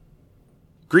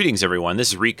Greetings, everyone. This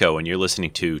is Rico, and you're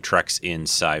listening to Treks in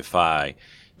Sci-Fi.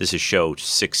 This is show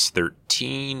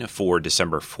 613 for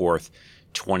December 4th,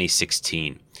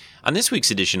 2016. On this week's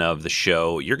edition of the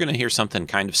show, you're going to hear something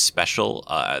kind of special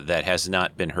that has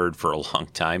not been heard for a long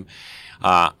time.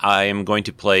 I am going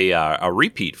to play a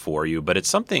repeat for you, but it's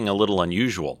something a little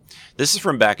unusual. This is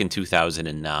from back in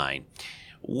 2009.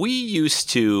 We used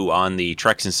to, on the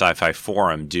Treks in Sci-Fi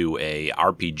forum, do a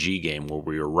RPG game where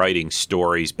we were writing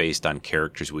stories based on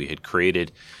characters we had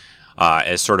created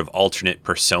as sort of alternate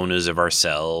personas of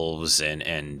ourselves,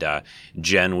 and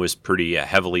Jen was pretty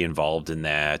heavily involved in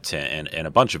that, and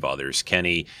a bunch of others.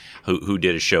 Kenny, who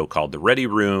did a show called The Ready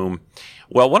Room.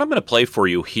 Well, what I'm going to play for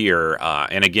you here,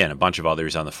 and again, a bunch of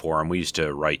others on the forum, we used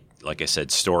to write, like I said,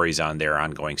 stories on there,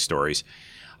 ongoing stories.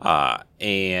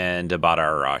 And about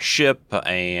our ship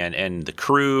and the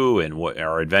crew and what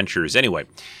our adventures. Anyway,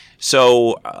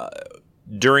 so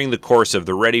during the course of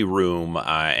the Ready Room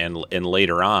and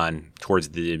later on, towards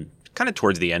the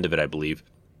end of it, I believe,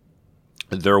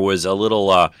 there was a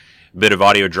little bit of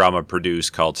audio drama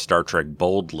produced called Star Trek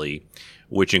Boldly,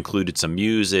 which included some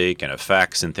music and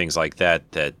effects and things like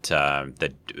that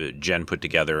Jen put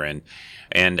together, and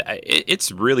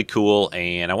it's really cool.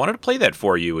 And I wanted to play that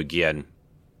for you again.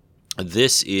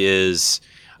 This is,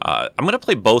 I'm going to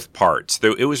play both parts.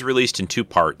 It was released in two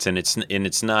parts, and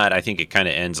it's not, I think it kind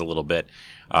of ends a little bit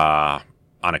on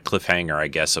a cliffhanger, I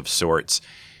guess, of sorts,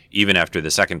 even after the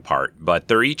second part. But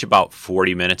they're each about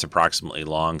 40 minutes approximately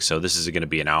long, so this is going to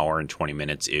be an hour and 20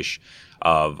 minutes-ish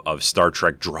of Star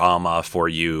Trek drama for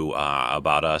you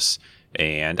about us.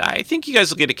 And I think you guys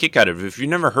will get a kick out of it. If you've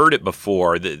never heard it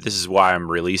before, this is why I'm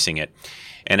releasing it.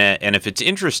 And if it's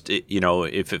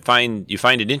if you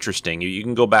find it interesting, you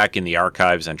can go back in the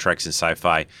archives on Treks and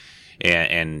Sci-Fi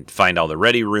and find all the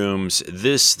Ready Rooms.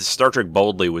 The Star Trek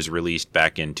Boldly was released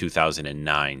back in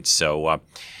 2009. So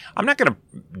I'm not going to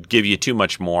give you too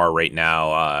much more right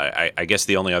now. I guess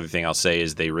the only other thing I'll say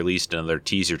is they released another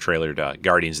teaser trailer to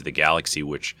Guardians of the Galaxy,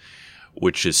 which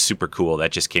is super cool.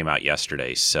 That just came out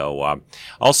yesterday. So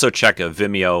also check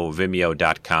Vimeo,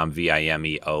 vimeo.com,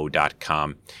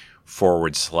 vimeo.com.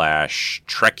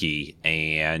 /Trekkie,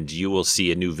 and you will see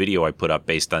a new video I put up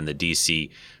based on the DC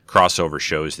crossover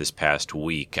shows this past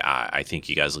week. I think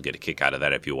you guys will get a kick out of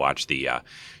that if you watch the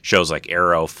shows like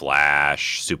Arrow,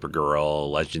 Flash, Supergirl,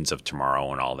 Legends of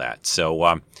Tomorrow, and all that.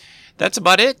 So that's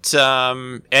about it.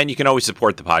 And you can always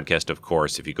support the podcast, of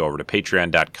course, if you go over to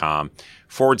patreon.com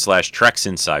 /Treks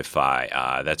in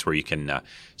Sci-Fi. That's where you can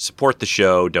support the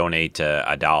show, donate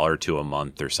 $1 to a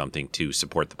month or something to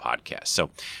support the podcast.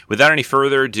 So without any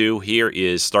further ado, here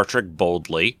is Star Trek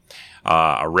Boldly,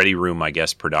 a Ready Room, I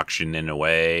guess, production in a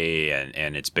way,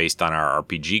 and it's based on our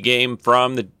RPG game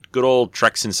from the good old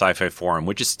Treks in Sci-Fi forum,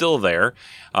 which is still there,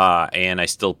 and I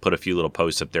still put a few little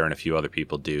posts up there, and a few other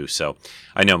people do. So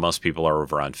I know most people are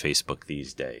over on Facebook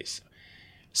these days.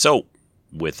 So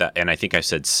with that, and I think I've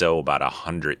said so about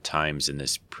 100 times in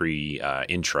this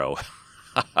intro.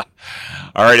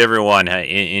 All right, everyone,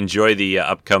 enjoy the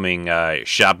upcoming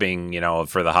shopping,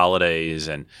 for the holidays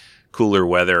and cooler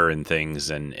weather and things,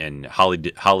 and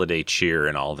holiday cheer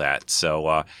and all that.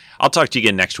 So I'll talk to you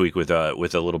again next week with a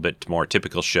little bit more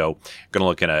typical show. Going to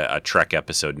look at a Trek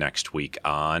episode next week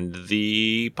on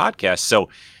the podcast. So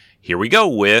here we go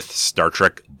with Star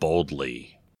Trek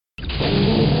Boldly.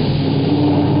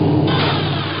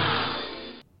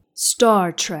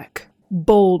 Star Trek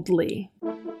Boldly.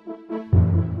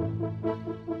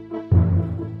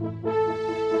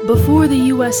 Before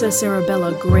the USS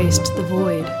Arabella graced the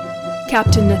void,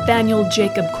 Captain Nathaniel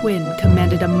Jacob Quinn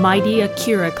commanded a mighty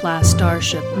Akira-class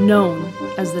starship known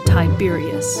as the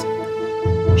Tiberius.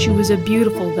 She was a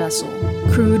beautiful vessel,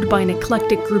 crewed by an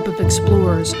eclectic group of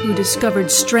explorers who discovered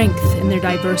strength in their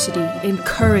diversity and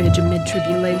courage amid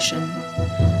tribulation.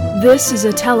 This is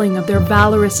a telling of their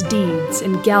valorous deeds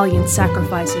and gallant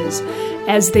sacrifices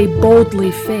as they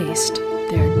boldly faced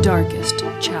their darkest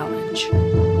challenge.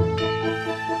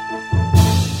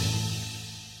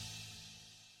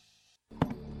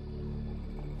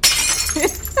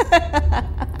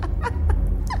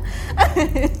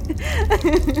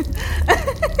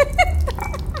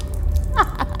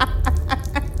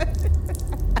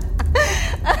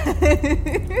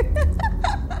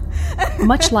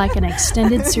 Much like an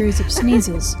extended series of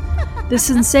sneezes, the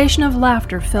sensation of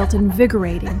laughter felt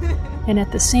invigorating and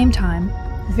at the same time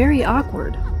very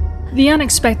awkward. The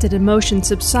unexpected emotion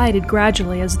subsided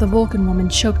gradually as the Vulcan woman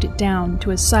choked it down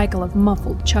to a cycle of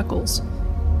muffled chuckles.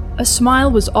 A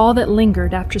smile was all that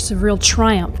lingered after Savril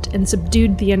triumphed and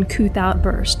subdued the uncouth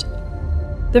outburst.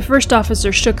 The first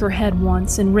officer shook her head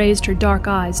once and raised her dark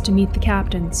eyes to meet the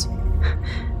captain's.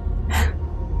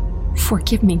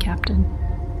 Forgive me, Captain.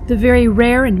 The very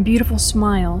rare and beautiful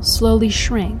smile slowly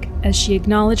shrank as she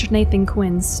acknowledged Nathan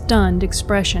Quinn's stunned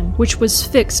expression, which was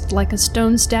fixed like a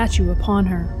stone statue upon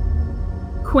her.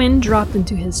 Quinn dropped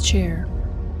into his chair.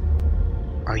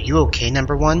 Are you okay,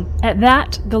 number one? At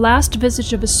that, the last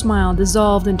vestige of a smile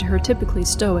dissolved into her typically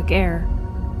stoic air.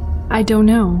 I don't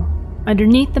know.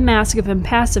 Underneath the mask of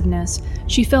impassiveness,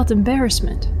 she felt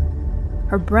embarrassment.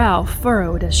 Her brow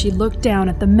furrowed as she looked down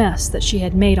at the mess that she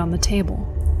had made on the table.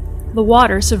 The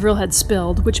water Sevril had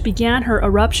spilled, which began her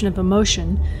eruption of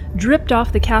emotion, dripped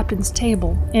off the captain's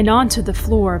table and onto the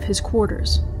floor of his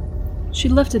quarters. She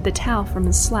lifted the towel from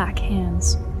his slack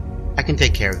hands. I can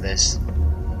take care of this.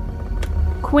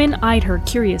 Quinn eyed her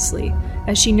curiously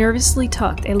as she nervously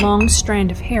tucked a long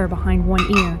strand of hair behind one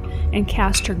ear and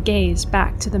cast her gaze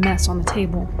back to the mess on the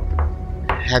table.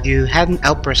 Have you had an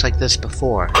outburst like this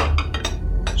before?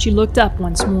 She looked up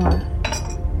once more.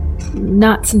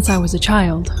 Not since I was a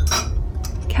child.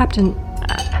 Captain,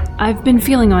 I've been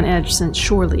feeling on edge since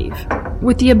shore leave.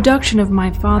 With the abduction of my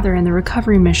father and the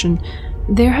recovery mission,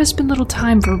 there has been little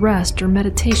time for rest or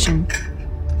meditation.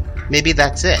 Maybe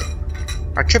that's it.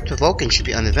 Our trip to Vulcan should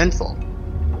be uneventful.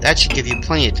 That should give you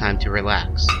plenty of time to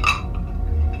relax.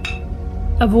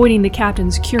 Avoiding the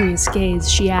captain's curious gaze,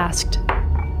 she asked,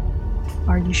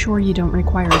 Are you sure you don't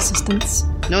require assistance?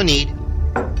 No need.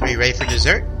 Are you ready for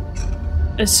dessert?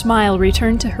 A smile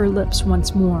returned to her lips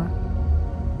once more.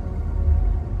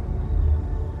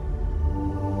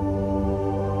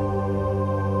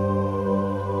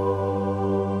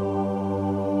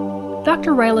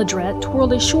 Dr. Ryla Drett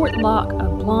twirled a short lock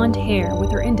of blonde hair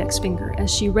with her index finger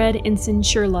as she read Ensign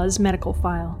Shirla's medical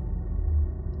file.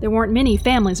 There weren't many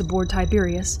families aboard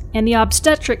Tiberius, and the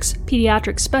obstetrics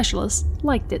pediatric specialists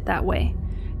liked it that way.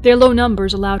 Their low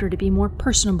numbers allowed her to be more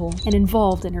personable and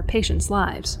involved in her patients'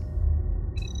 lives.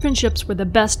 Friendships were the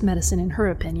best medicine in her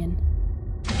opinion.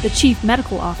 The chief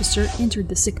medical officer entered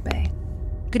the sickbay.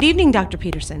 Good evening, Dr.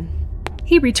 Peterson.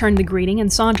 He returned the greeting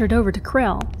and sauntered over to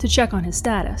Krell to check on his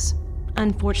status.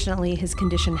 Unfortunately, his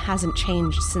condition hasn't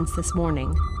changed since this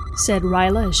morning, said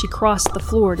Ryla as she crossed the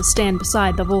floor to stand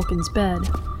beside the Vulcan's bed.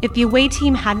 If the away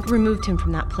team hadn't removed him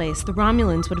from that place, the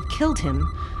Romulans would have killed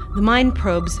him. The mind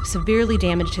probes severely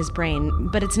damaged his brain,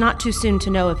 but it's not too soon to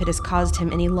know if it has caused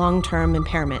him any long-term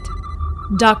impairment.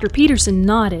 Dr. Peterson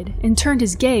nodded and turned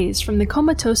his gaze from the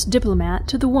comatose diplomat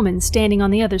to the woman standing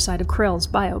on the other side of Krell's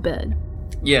biobed.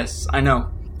 Yes, I know.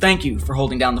 Thank you for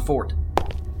holding down the fort.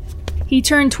 He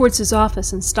turned towards his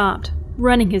office and stopped.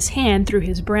 Running his hand through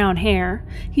his brown hair,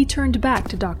 he turned back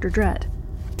to Dr. Drett.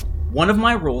 One of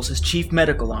my roles as Chief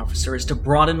Medical Officer is to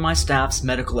broaden my staff's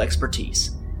medical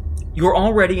expertise. You're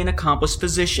already an accomplished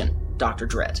physician, Dr.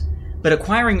 Drett, but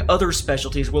acquiring other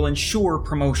specialties will ensure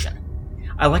promotion.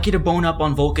 I'd like you to bone up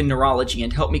on Vulcan neurology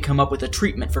and help me come up with a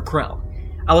treatment for Krell.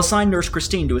 I'll assign Nurse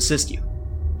Christine to assist you.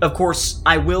 Of course,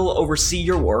 I will oversee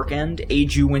your work and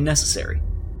aid you when necessary.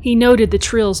 He noted the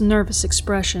Trill's nervous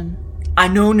expression. I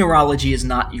know neurology is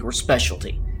not your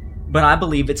specialty, but I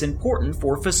believe it's important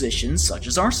for physicians such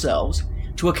as ourselves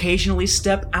to occasionally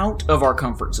step out of our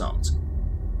comfort zones.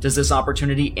 Does this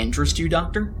opportunity interest you,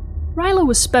 Doctor? Ryla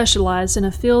was specialized in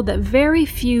a field that very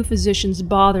few physicians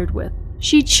bothered with.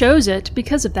 She chose it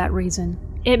because of that reason.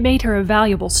 It made her a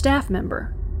valuable staff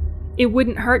member. It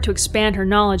wouldn't hurt to expand her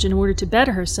knowledge in order to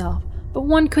better herself, but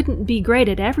one couldn't be great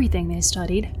at everything they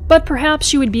studied. But perhaps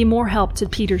she would be more help to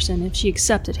Peterson if she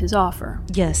accepted his offer.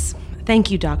 Yes, thank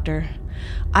you, Doctor.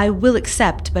 I will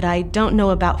accept, but I don't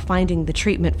know about finding the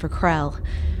treatment for Krell.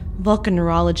 Vulcan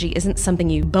neurology isn't something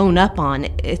you bone up on.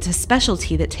 It's a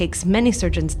specialty that takes many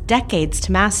surgeons decades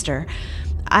to master.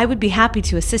 I would be happy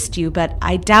to assist you, but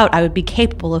I doubt I would be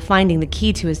capable of finding the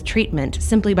key to his treatment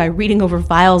simply by reading over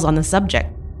files on the subject.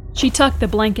 She tucked the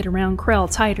blanket around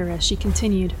Krell tighter as she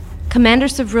continued. Commander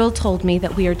Sevril told me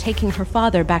that we are taking her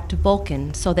father back to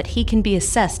Vulcan so that he can be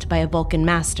assessed by a Vulcan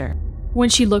master. When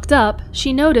she looked up,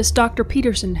 she noticed Dr.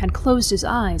 Peterson had closed his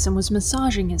eyes and was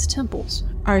massaging his temples.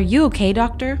 Are you okay,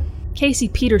 Doctor? Casey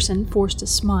Peterson forced a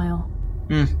smile.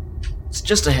 It's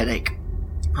just a headache.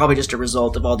 Probably just a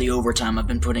result of all the overtime I've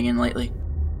been putting in lately.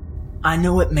 I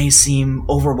know it may seem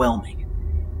overwhelming,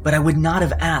 but I would not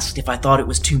have asked if I thought it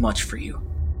was too much for you.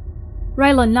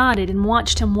 Ryla nodded and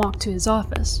watched him walk to his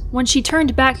office. When she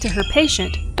turned back to her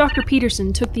patient, Dr.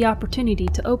 Peterson took the opportunity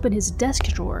to open his desk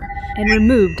drawer and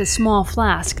removed a small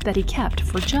flask that he kept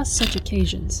for just such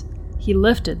occasions. He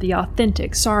lifted the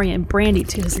authentic Saurian brandy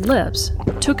to his lips,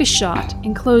 took a shot,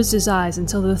 and closed his eyes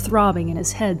until the throbbing in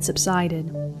his head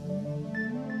subsided.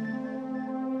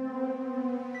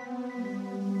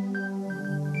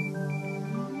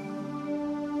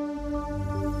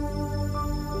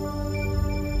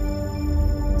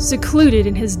 Secluded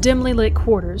in his dimly lit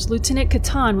quarters, Lieutenant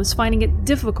Catan was finding it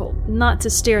difficult not to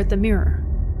stare at the mirror.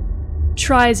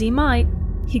 Try as he might,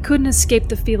 he couldn't escape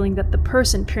the feeling that the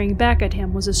person peering back at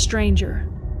him was a stranger.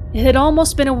 It had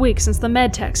almost been a week since the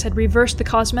medtechs had reversed the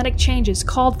cosmetic changes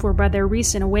called for by their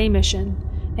recent away mission,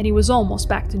 and he was almost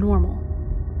back to normal.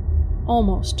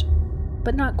 Almost,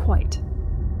 but not quite.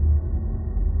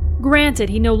 Granted,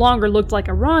 he no longer looked like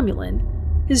a Romulan.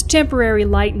 His temporary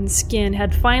lightened skin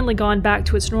had finally gone back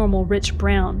to its normal rich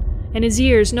brown, and his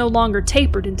ears no longer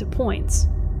tapered into points.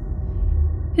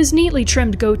 His neatly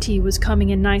trimmed goatee was coming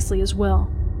in nicely as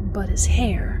well, but his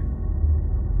hair...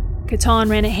 Catan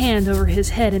ran a hand over his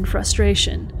head in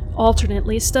frustration,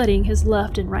 alternately studying his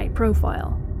left and right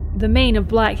profile. The mane of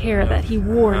black hair that he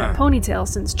wore in a ponytail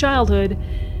since childhood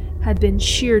had been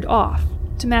sheared off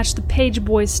to match the page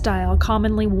boy style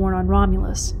commonly worn on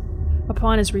Romulus.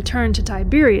 Upon his return to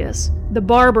Tiberius, the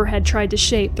barber had tried to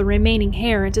shape the remaining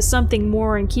hair into something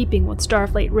more in keeping with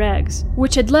Starfleet regs,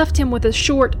 which had left him with a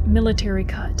short military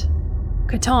cut.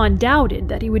 Catan doubted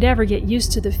that he would ever get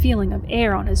used to the feeling of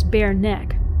air on his bare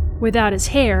neck. Without his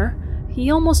hair,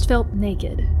 he almost felt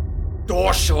naked.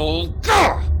 Dorsal!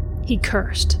 He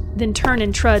cursed, then turned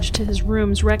and trudged to his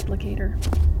room's replicator.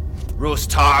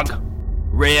 Roast hog,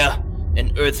 rare,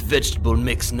 and earth vegetable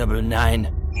mix number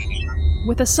 9.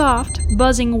 With a soft,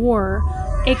 buzzing whir,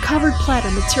 a covered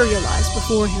platter materialized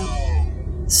before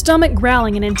him. Stomach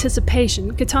growling in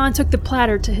anticipation, Catan took the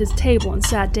platter to his table and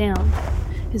sat down.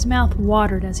 His mouth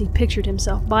watered as he pictured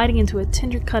himself biting into a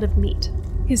tender cut of meat.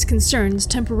 His concerns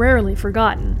temporarily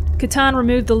forgotten, Catan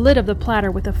removed the lid of the platter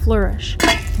with a flourish,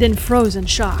 then froze in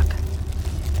shock.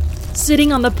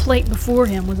 Sitting on the plate before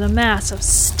him was a mass of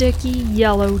sticky,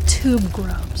 yellow tube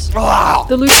grubs.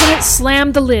 The lieutenant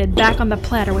slammed the lid back on the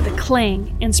platter with a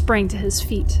clang and sprang to his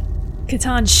feet.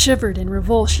 Catan shivered in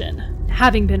revulsion.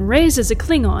 Having been raised as a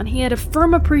Klingon, he had a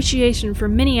firm appreciation for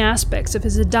many aspects of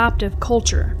his adoptive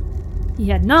culture. He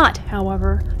had not,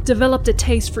 however, developed a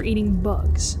taste for eating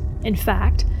bugs. In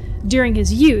fact, during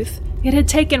his youth, it had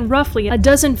taken roughly a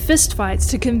dozen fistfights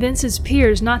to convince his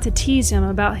peers not to tease him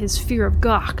about his fear of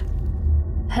Gok.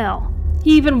 Hell,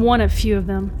 he even won a few of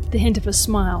them. The hint of a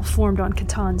smile formed on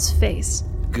Catan's face.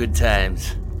 Good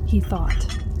times, he thought.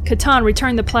 Catan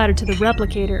returned the platter to the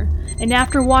replicator, and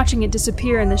after watching it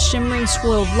disappear in the shimmering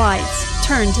swirl of lights,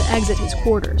 turned to exit his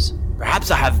quarters.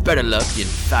 Perhaps I have better luck in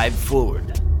 5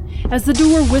 forward. As the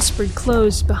door whispered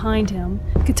closed behind him,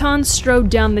 Catan strode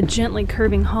down the gently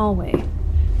curving hallway.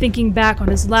 Thinking back on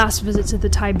his last visit to the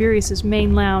Tiberius'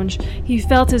 main lounge, he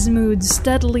felt his mood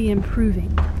steadily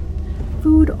improving.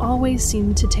 Food always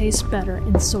seemed to taste better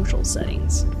in social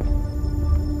settings.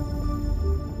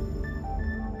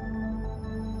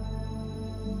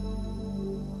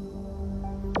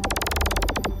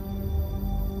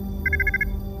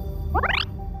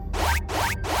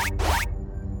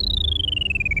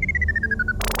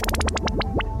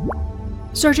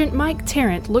 Sergeant Mike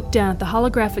Tarrant looked down at the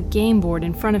holographic game board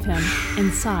in front of him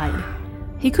and sighed.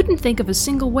 He couldn't think of a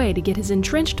single way to get his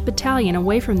entrenched battalion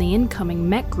away from the incoming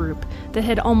mech group that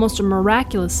had almost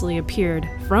miraculously appeared,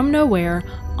 from nowhere,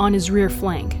 on his rear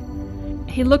flank.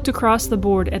 He looked across the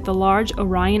board at the large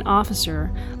Orion officer,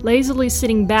 lazily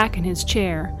sitting back in his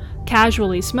chair,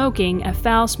 casually smoking a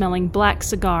foul-smelling black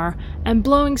cigar and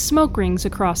blowing smoke rings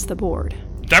across the board.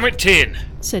 "Damn it, Tane,"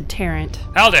 said Tarrant.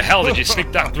 "How the hell did you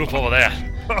sneak that group over there?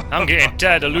 I'm getting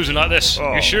tired of losing like this.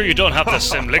 You sure you don't have the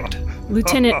sim linked?"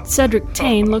 Lieutenant Cedric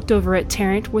Tane looked over at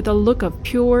Tarrant with a look of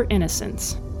pure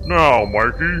innocence. "Now,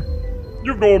 Mikey,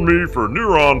 you've known me for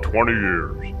near on 20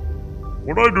 years.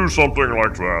 Would I do something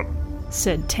like that?"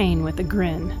 said Tane with a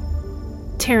grin.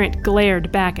 Tarrant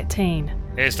glared back at Tane.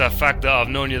 "It's the fact that I've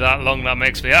known you that long that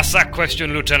makes me ask that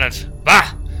question, Lieutenant.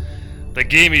 Bah! The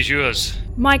game is yours."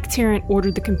 Mike Tarrant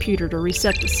ordered the computer to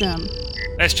reset the sim.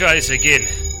 "Let's try this again.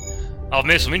 I've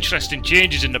made some interesting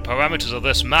changes in the parameters of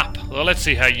this map. Well, let's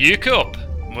see how you cope,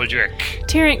 Mudrick."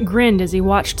 Tarrant grinned as he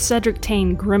watched Cedric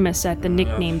Tane grimace at the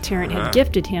nickname Tarrant had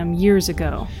gifted him years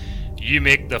ago. "You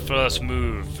make the first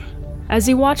move." As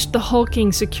he watched the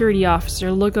hulking security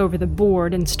officer look over the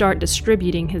board and start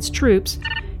distributing his troops,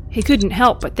 he couldn't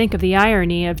help but think of the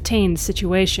irony of Tane's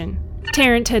situation.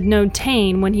 Tarrant had known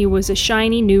Tane when he was a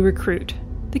shiny new recruit.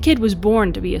 The kid was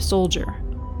born to be a soldier.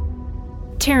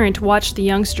 Tarrant watched the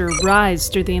youngster rise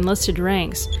through the enlisted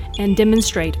ranks and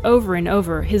demonstrate over and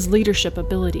over his leadership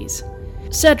abilities.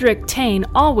 Cedric Tane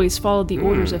always followed the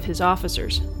orders of his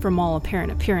officers, from all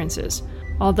apparent appearances,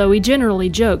 although he generally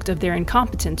joked of their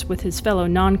incompetence with his fellow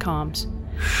non-coms.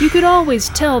 You could always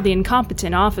tell the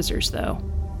incompetent officers, though.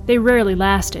 They rarely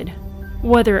lasted.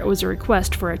 Whether it was a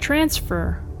request for a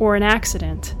transfer or an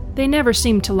accident, They never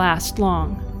seemed to last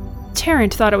long.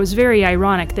 Tarrant thought it was very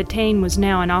ironic that Tane was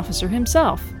now an officer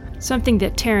himself, something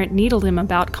that Tarrant needled him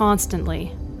about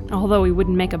constantly. Although he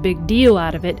wouldn't make a big deal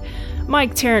out of it,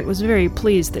 Mike Tarrant was very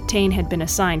pleased that Tane had been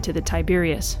assigned to the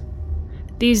Tiberius.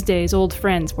 These days, old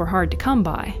friends were hard to come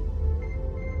by.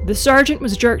 The sergeant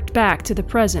was jerked back to the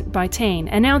present by Tane,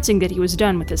 announcing that he was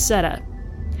done with his setup.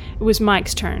 It was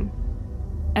Mike's turn.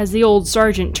 As the old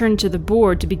sergeant turned to the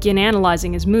board to begin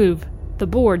analyzing his move, the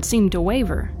board seemed to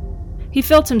waver. He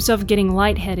felt himself getting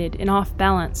lightheaded and off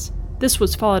balance. This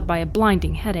was followed by a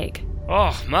blinding headache.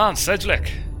 Oh man,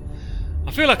 Sedgwick.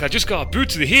 I feel like I just got a boot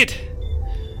to the head.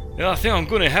 Yeah, I think I'm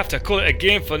going to have to call it a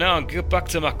game for now and get back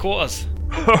to my quarters.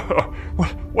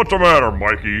 What's the matter,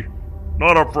 Mikey?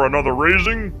 Not up for another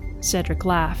raising? Cedric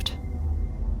laughed.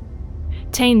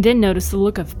 Tane then noticed the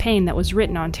look of pain that was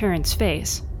written on Tarrant's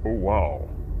face. Oh wow,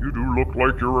 you do look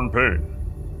like you're in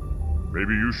pain.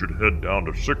 Maybe you should head down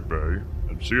to sickbay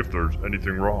and see if there's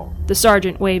anything wrong. The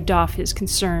sergeant waved off his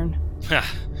concern.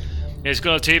 It's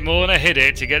going to take more than a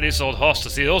headache to get this old horse to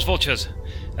see those vultures.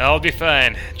 I'll be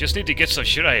fine. Just need to get some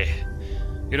shirrai.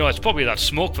 You know, it's probably that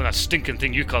smoke from that stinking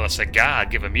thing you call a cigar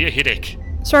giving me a headache.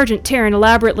 Sergeant Tarrant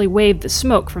elaborately waved the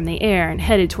smoke from the air and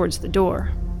headed towards the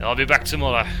door. I'll be back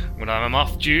tomorrow when I'm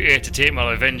off duty to take my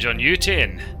revenge on you,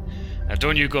 Tane. And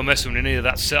don't you go messing with any of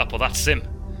that setup or that sim,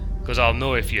 because I'll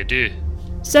know if you do.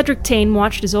 Cedric Tane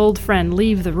watched his old friend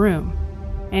leave the room,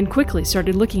 and quickly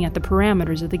started looking at the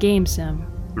parameters of the game sim.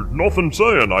 There's nothing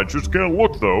saying I just can't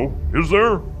look, though, is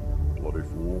there? Bloody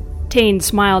fool. Tane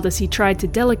smiled as he tried to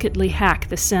delicately hack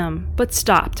the sim, but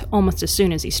stopped almost as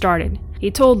soon as he started. He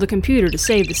told the computer to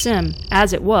save the sim,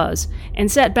 as it was,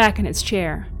 and sat back in its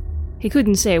chair. He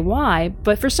couldn't say why,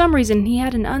 but for some reason he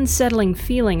had an unsettling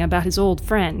feeling about his old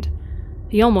friend.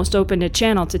 He almost opened a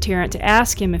channel to Tarrant to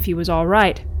ask him if he was all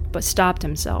right, but stopped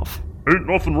himself. Ain't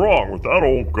nothing wrong with that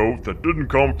old goat that didn't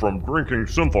come from drinking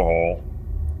synthahol.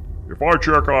 If I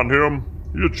check on him,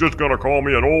 he's just gonna call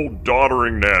me an old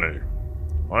doddering nanny.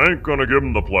 I ain't gonna give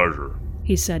him the pleasure,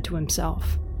 he said to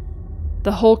himself.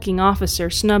 The hulking officer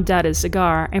snubbed out his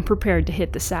cigar and prepared to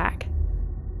hit the sack.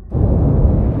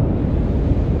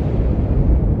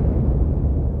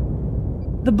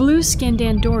 The blue-skinned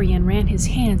Andorian ran his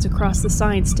hands across the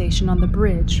science station on the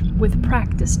bridge with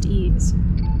practiced ease.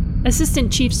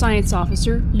 Assistant Chief Science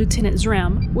Officer Lieutenant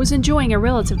Zrem was enjoying a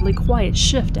relatively quiet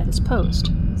shift at his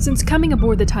post. Since coming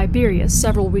aboard the Tiberius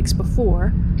several weeks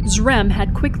before, Zrem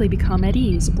had quickly become at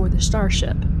ease aboard the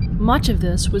starship. Much of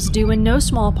this was due in no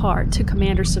small part to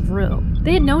Commander Sevril.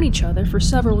 They had known each other for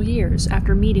several years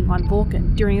after meeting on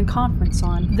Vulcan during a conference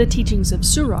on the teachings of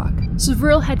Surak.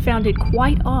 Sevril had found it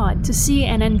quite odd to see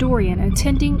an Andorian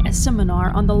attending a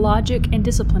seminar on the logic and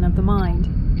discipline of the mind.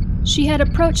 She had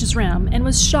approached Zrem and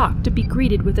was shocked to be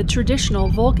greeted with a traditional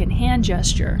Vulcan hand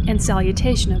gesture and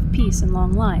salutation of peace and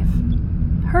long life.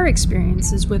 Her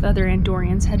experiences with other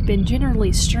Andorians had been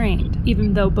generally strained.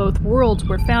 Even though both worlds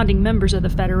were founding members of the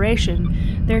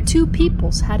Federation, their two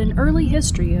peoples had an early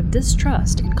history of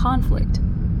distrust and conflict.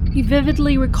 He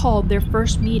vividly recalled their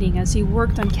first meeting as he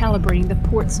worked on calibrating the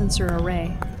port sensor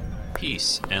array.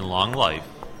 Peace and long life,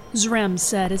 Zrem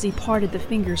said as he parted the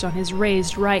fingers on his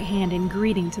raised right hand in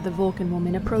greeting to the Vulcan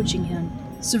woman approaching him.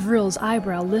 Sevril's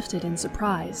eyebrow lifted in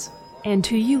surprise. And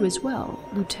to you as well,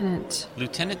 Lieutenant.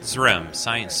 Lieutenant Zrem,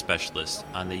 Science Specialist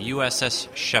on the USS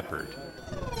Shepherd.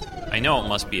 I know it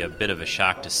must be a bit of a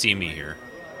shock to see me here.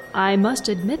 I must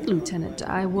admit, Lieutenant,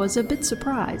 I was a bit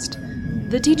surprised.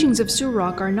 The teachings of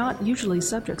Surak are not usually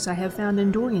subjects I have found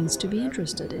Andorians to be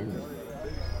interested in.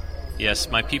 Yes,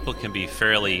 my people can be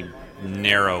fairly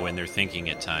narrow in their thinking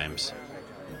at times.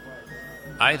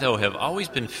 I, though, have always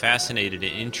been fascinated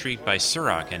and intrigued by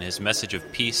Surak and his message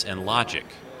of peace and logic.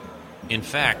 In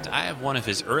fact, I have one of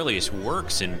his earliest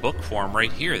works in book form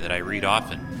right here that I read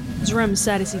often. Zrem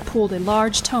said as he pulled a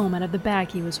large tome out of the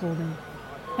bag he was holding.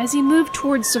 As he moved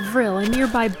towards Sevril, a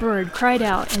nearby bird cried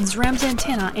out, and Zrem's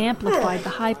antenna amplified the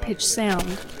high-pitched sound.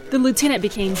 The lieutenant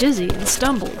became dizzy and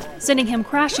stumbled, sending him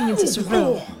crashing into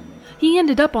Sevril. He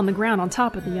ended up on the ground on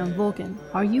top of the young Vulcan.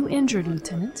 Are you injured,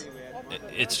 Lieutenant?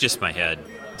 It's just my head.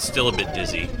 Still a bit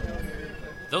dizzy.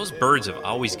 Those birds have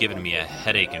always given me a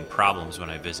headache and problems when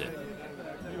I visit.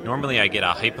 Normally I get a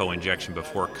hypo injection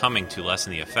before coming to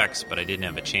lessen the effects, but I didn't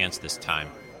have a chance this time.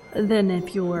 Then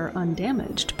if you're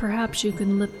undamaged, perhaps you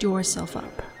can lift yourself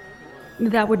up.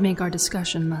 That would make our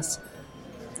discussion less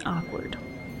awkward.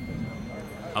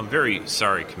 I'm very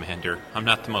sorry, Commander. I'm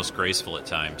not the most graceful at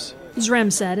times.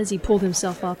 Zrem said as he pulled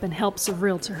himself up and helped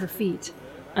Sevril to her feet.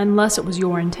 Unless it was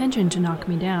your intention to knock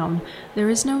me down, there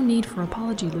is no need for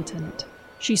apology, Lieutenant.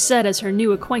 she said as her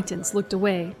new acquaintance looked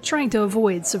away, trying to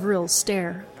avoid Savril's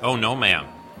stare. Oh, no, ma'am.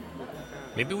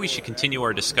 Maybe we should continue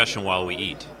our discussion while we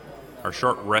eat. Our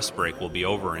short rest break will be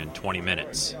over in 20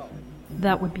 minutes.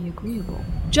 That would be agreeable.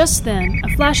 Just then,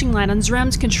 a flashing light on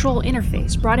Zrem's control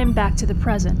interface brought him back to the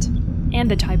present, and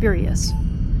the Tiberius.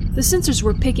 The sensors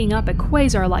were picking up a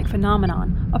quasar-like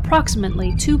phenomenon,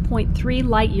 approximately 2.3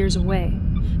 light-years away.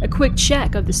 A quick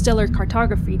check of the stellar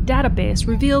cartography database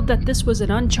revealed that this was an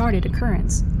uncharted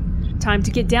occurrence. Time to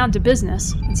get down to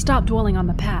business and stop dwelling on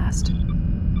the past.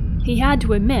 He had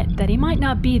to admit that he might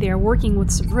not be there working with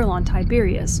Savril on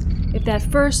Tiberius if that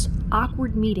first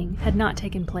awkward meeting had not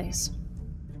taken place.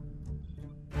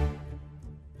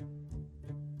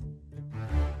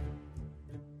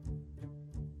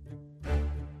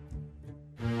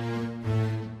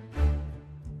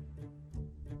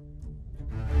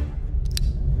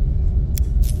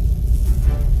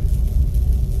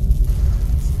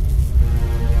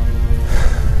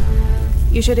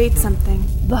 You should eat something,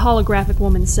 the holographic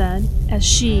woman said, as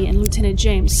she and Lieutenant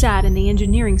James sat in the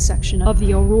engineering section of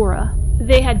the Aurora.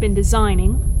 They had been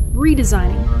designing,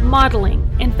 redesigning, modeling,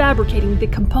 and fabricating the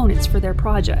components for their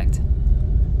project.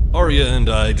 Arya and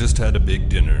I just had a big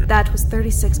dinner. That was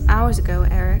 36 hours ago,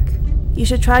 Eric. You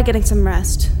should try getting some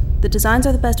rest. The designs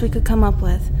are the best we could come up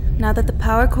with. Now that the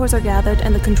power cores are gathered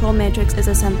and the control matrix is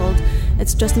assembled,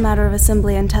 it's just a matter of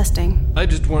assembly and testing. I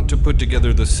just want to put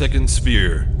together the second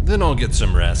sphere, then I'll get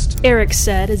some rest. Eric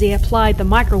said as he applied the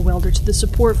micro-welder to the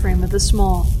support frame of the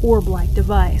small, orb-like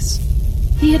device.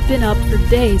 He had been up for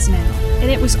days now, and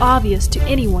it was obvious to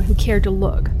anyone who cared to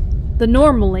look. The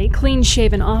normally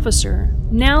clean-shaven officer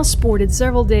now sported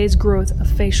several days' growth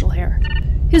of facial hair.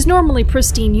 His normally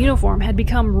pristine uniform had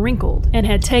become wrinkled and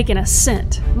had taken a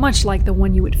scent, much like the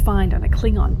one you would find on a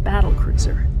Klingon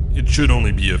battlecruiser. It should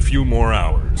only be a few more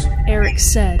hours, Eric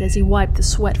said as he wiped the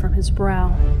sweat from his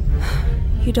brow.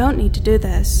 You don't need to do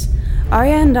this.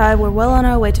 Arya and I were well on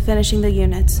our way to finishing the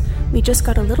units. We just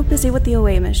got a little busy with the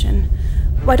away mission.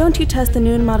 Why don't you test the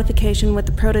new modification with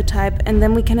the prototype, and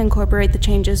then we can incorporate the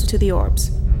changes to the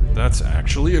orbs? That's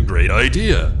actually a great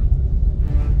idea.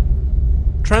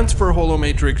 Transfer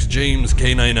Holomatrix James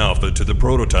K9 Alpha to the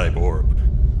prototype orb.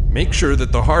 Make sure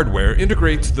that the hardware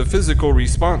integrates the physical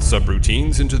response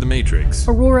subroutines into the matrix.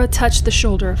 Aurora touched the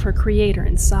shoulder of her creator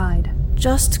and sighed.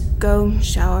 Just go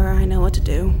shower, I know what to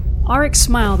do. Arik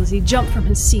smiled as he jumped from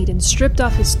his seat and stripped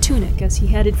off his tunic as he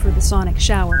headed for the sonic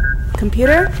shower.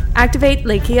 Computer, activate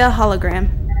Lakia hologram,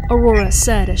 Aurora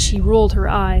said as she rolled her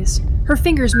eyes. Her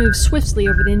fingers moved swiftly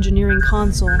over the engineering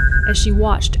console as she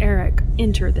watched Eric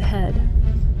enter the head.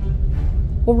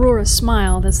 Aurora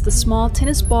smiled as the small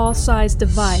tennis ball-sized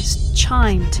device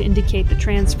chimed to indicate the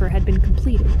transfer had been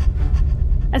completed.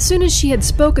 As soon as she had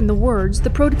spoken the words, the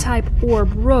prototype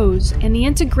orb rose and the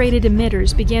integrated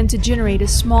emitters began to generate a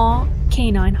small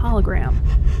canine hologram.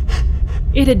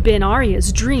 It had been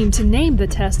Arya's dream to name the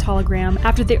test hologram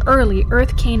after the early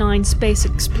Earth Canine Space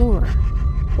Explorer.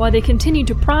 While they continued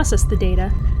to process the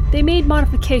data, they made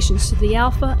modifications to the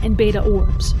Alpha and Beta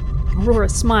orbs. Aurora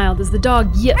smiled as the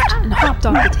dog yipped and hopped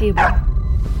off the table.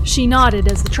 She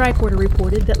nodded as the tricorder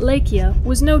reported that Lakia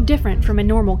was no different from a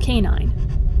normal canine.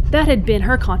 That had been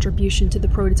her contribution to the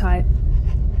prototype.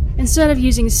 Instead of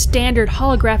using standard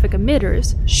holographic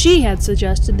emitters, she had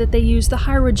suggested that they use the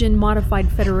Hyrogen-modified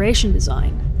Federation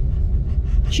design.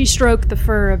 She stroked the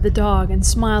fur of the dog and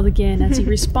smiled again as he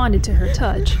responded to her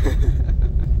touch.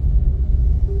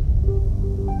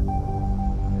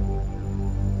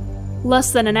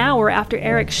 Less than an hour after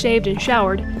Eric shaved and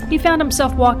showered, he found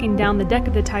himself walking down the deck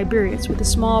of the Tiberius with a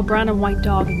small brown and white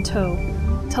dog in tow.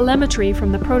 Telemetry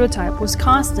from the prototype was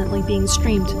constantly being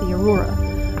streamed to the Aurora,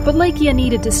 but Lakia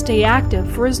needed to stay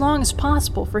active for as long as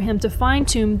possible for him to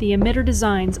fine-tune the emitter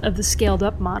designs of the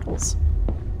scaled-up models.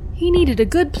 He needed a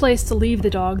good place to leave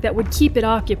the dog that would keep it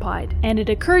occupied, and it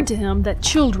occurred to him that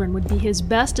children would be his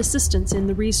best assistants in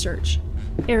the research.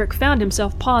 Eric found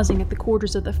himself pausing at the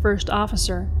quarters of the first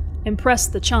officer and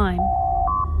pressed the chime.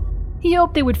 He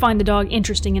hoped they would find the dog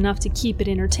interesting enough to keep it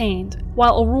entertained,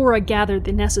 while Aurora gathered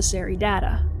the necessary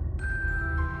data.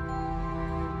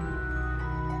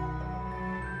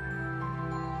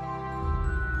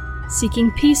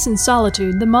 Seeking peace and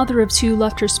solitude, the mother of two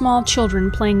left her small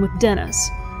children playing with Dennis,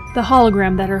 the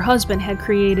hologram that her husband had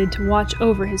created to watch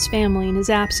over his family in his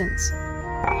absence.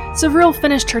 Savril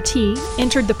finished her tea,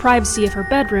 entered the privacy of her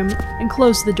bedroom, and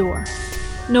closed the door.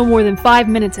 No more than 5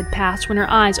 minutes had passed when her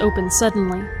eyes opened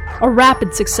suddenly. A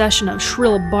rapid succession of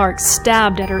shrill barks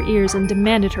stabbed at her ears and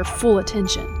demanded her full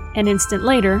attention. An instant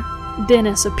later,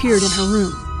 Dennis appeared in her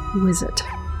room. Who is it?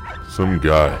 Some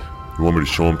guy. You want me to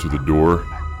show him to the door?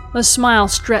 A smile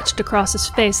stretched across his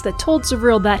face that told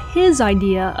Sevril that his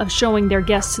idea of showing their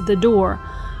guests to the door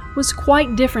was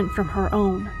quite different from her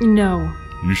own. "No."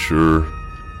 You sure?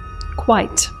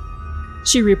 "Quite,"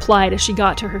 she replied as she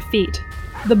got to her feet.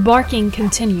 The barking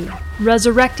continued,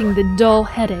 resurrecting the dull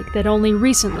headache that only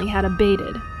recently had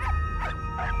abated.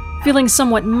 Feeling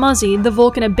somewhat muzzy, the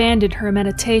Vulcan abandoned her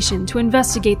meditation to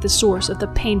investigate the source of the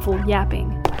painful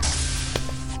yapping.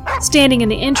 Standing in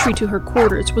the entry to her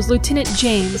quarters was Lieutenant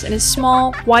James and his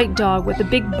small, white dog with a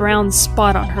big brown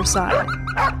spot on her side.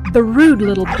 The rude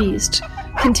little beast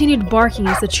continued barking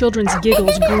as the children's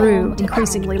giggles grew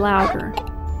increasingly louder.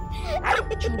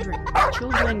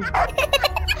 Children.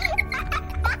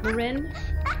 Marin?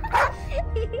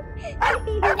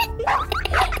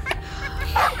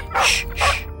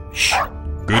 Shh.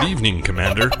 Good evening,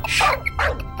 Commander.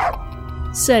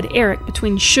 Said Eric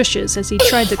between shushes as he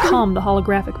tried to calm the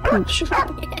holographic pooch.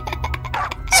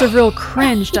 Sevril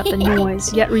cringed at the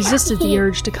noise, yet resisted the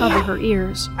urge to cover her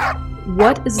ears.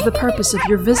 "What is the purpose of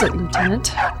your visit,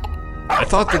 Lieutenant?" I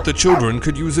thought that the children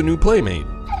could use a new playmate.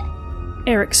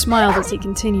 Eric smiled as he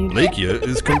continued. Lakia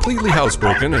is completely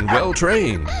housebroken and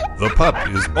well-trained. The pup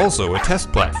is also a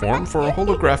test platform for a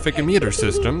holographic emitter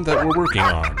system that we're working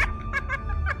on.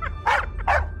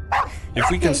 If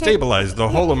we can stabilize the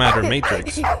holomatter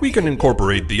matrix, we can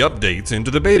incorporate the updates into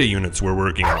the beta units we're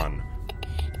working on.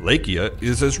 Lakia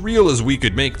is as real as we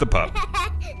could make the pup.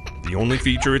 The only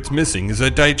feature it's missing is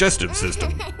a digestive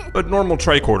system, but normal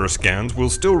tricorder scans will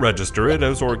still register it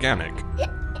as organic.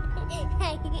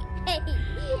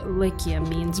 Lakia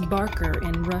means barker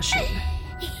in Russian.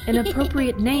 An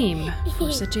appropriate name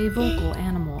for such a vocal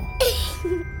animal.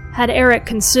 Had Eric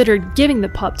considered giving the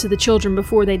pup to the children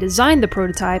before they designed the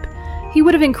prototype, he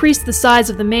would have increased the size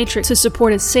of the matrix to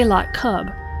support his Salot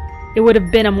cub. It would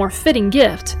have been a more fitting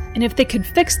gift, and if they could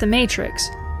fix the matrix,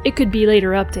 it could be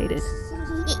later updated.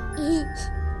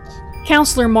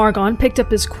 Counselor Margon picked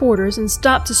up his quarters and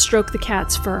stopped to stroke the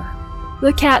cat's fur.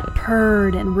 The cat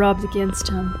purred and rubbed against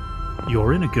him.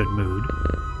 "You're in a good mood."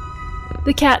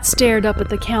 The cat stared up at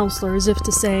the counselor as if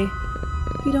to say,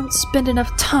 "You don't spend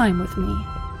enough time with me."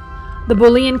 The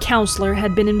Boolean counselor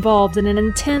had been involved in an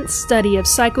intense study of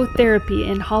psychotherapy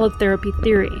and holotherapy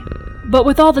theory. But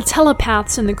with all the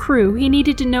telepaths in the crew, he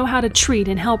needed to know how to treat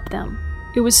and help them.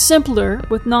 It was simpler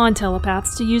with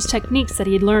non-telepaths to use techniques that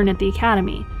he had learned at the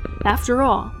academy. After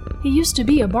all, he used to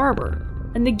be a barber,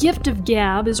 and the gift of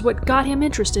gab is what got him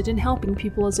interested in helping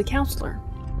people as a counselor.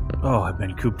 "Oh, I've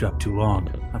been cooped up too long.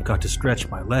 I've got to stretch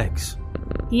my legs."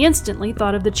 He instantly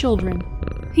thought of the children.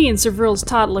 He and Sevril's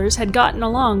toddlers had gotten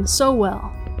along so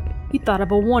well. He thought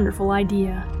of a wonderful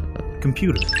idea.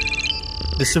 "Computer,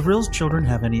 do Sevril's children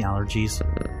have any allergies?"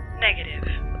 "Negative."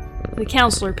 The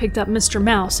counselor picked up Mr.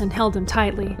 Mouse and held him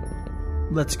tightly.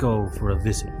 "Let's go for a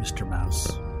visit, Mr.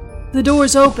 Mouse." The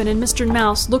doors opened and Mr.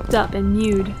 Mouse looked up and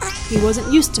mewed. He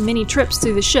wasn't used to many trips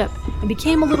through the ship and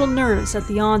became a little nervous at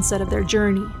the onset of their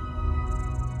journey.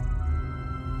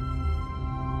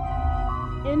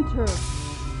 "Enter."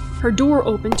 Her door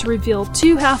opened to reveal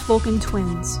two half-Vulcan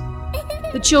twins.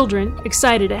 The children,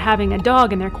 excited at having a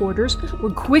dog in their quarters, were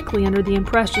quickly under the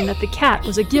impression that the cat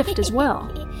was a gift as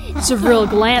well. Sevril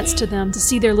glanced to them to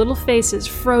see their little faces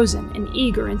frozen in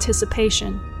eager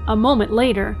anticipation. A moment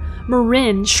later,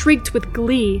 Marin shrieked with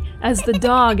glee as the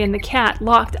dog and the cat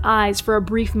locked eyes for a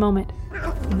brief moment.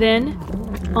 Then,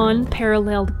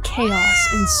 unparalleled chaos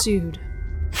ensued.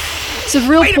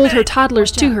 Sevril pulled her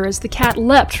toddlers to her as the cat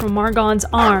leapt from Margon's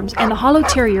arms and the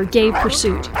holo-terrier gave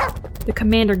pursuit. The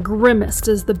commander grimaced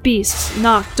as the beasts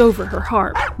knocked over her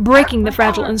harp, breaking the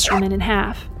fragile instrument in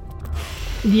half.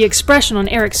 The expression on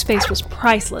Eric's face was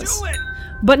priceless,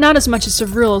 but not as much as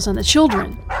Sevril's and the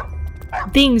children.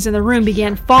 Things in the room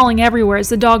began falling everywhere as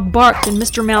the dog barked and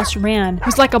Mr. Mouse ran. It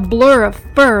was like a blur of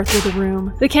fur through the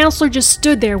room. The counselor just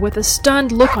stood there with a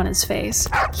stunned look on his face.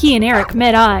 He and Eric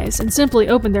met eyes and simply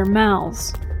opened their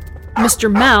mouths.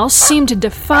 Mr. Mouse seemed to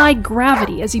defy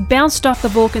gravity as he bounced off the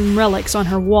Vulcan relics on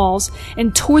her walls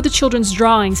and tore the children's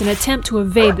drawings in an attempt to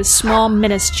evade the small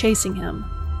menace chasing him.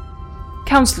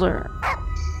 "Counselor,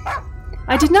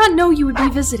 I did not know you would be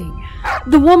visiting."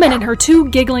 The woman and her two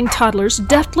giggling toddlers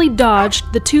deftly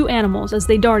dodged the two animals as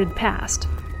they darted past.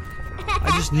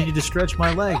 "I just needed to stretch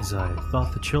my legs. I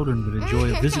thought the children would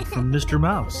enjoy a visit from Mr.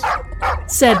 Mouse,"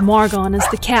 said Margon as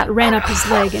the cat ran up his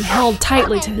leg and held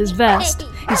tightly to his vest,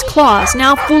 his claws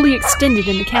now fully extended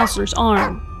in the counselor's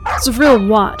arm. Sevril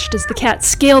watched as the cat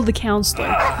scaled the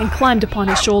counselor and climbed upon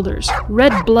his shoulders.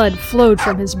 Red blood flowed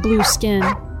from his blue skin.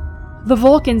 The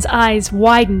Vulcan's eyes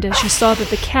widened as she saw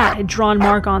that the cat had drawn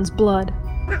Margon's blood.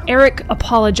 Eric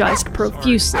apologized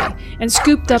profusely and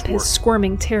scooped up his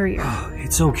squirming terrier.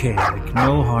 It's okay, Eric.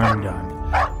 No harm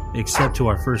done. Except to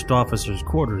our first officer's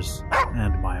quarters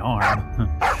and my arm.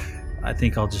 I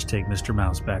think I'll just take Mr.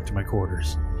 Mouse back to my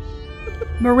quarters.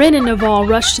 Marin and Naval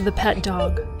rushed to the pet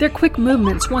dog. Their quick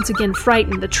movements once again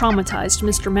frightened the traumatized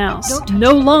Mr. Mouse.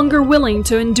 No longer willing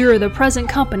to endure the present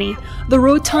company, the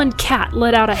rotund cat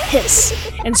let out a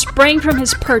hiss and sprang from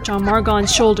his perch on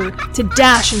Margon's shoulder to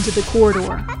dash into the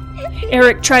corridor.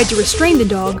 Eric tried to restrain the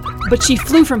dog, but she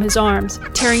flew from his arms,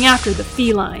 tearing after the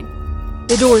feline.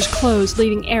 The doors closed,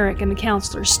 leaving Eric and the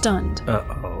counselor stunned.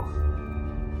 Uh-oh.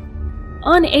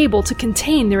 Unable to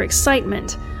contain their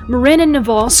excitement, Marin and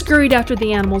Naval scurried after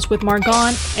the animals with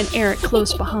Margon and Eric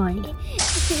close behind.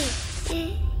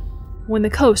 When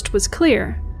the coast was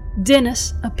clear,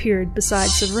 Dennis appeared beside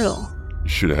Cyril. You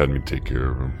should have had me take care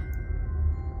of him.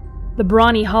 The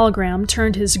brawny hologram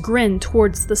turned his grin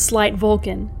towards the slight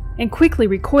Vulcan and quickly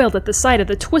recoiled at the sight of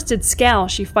the twisted scowl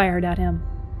she fired at him.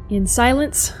 In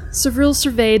silence, Cyril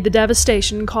surveyed the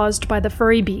devastation caused by the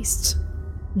furry beasts,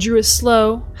 drew a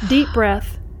slow, deep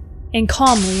breath, and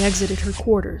calmly exited her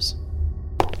quarters.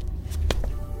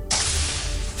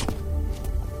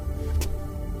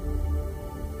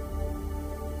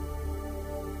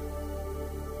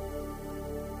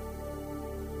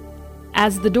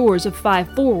 As the doors of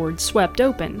 5 Forward swept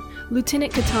open,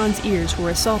 Lieutenant Catan's ears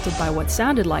were assaulted by what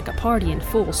sounded like a party in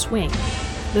full swing.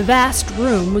 The vast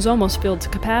room was almost filled to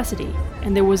capacity,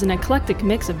 and there was an eclectic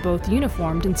mix of both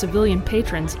uniformed and civilian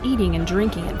patrons eating and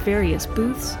drinking at various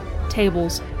booths,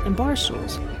 tables, and bar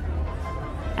stools.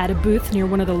 At a booth near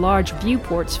one of the large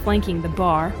viewports flanking the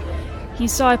bar, he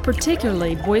saw a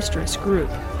particularly boisterous group.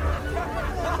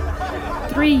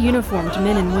 3 uniformed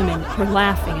men and women were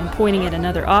laughing and pointing at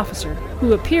another officer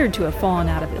who appeared to have fallen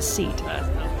out of his seat.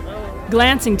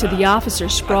 Glancing to the officer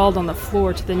sprawled on the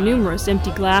floor to the numerous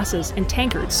empty glasses and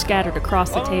tankards scattered across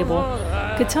the table,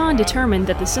 Catan determined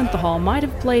that the synthahol might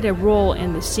have played a role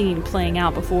in the scene playing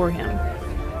out before him.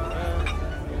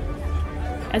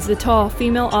 As the tall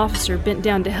female officer bent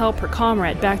down to help her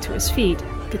comrade back to his feet,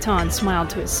 Catan smiled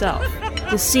to himself.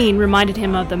 The scene reminded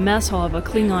him of the mess hall of a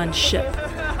Klingon ship,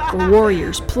 where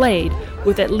warriors played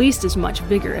with at least as much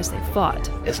vigor as they fought.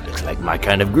 This looks like my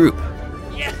kind of group.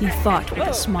 He thought with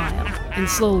a smile, and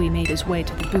slowly made his way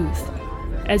to the booth.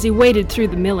 As he waded through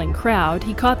the milling crowd,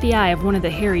 he caught the eye of one of the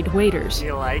harried waiters.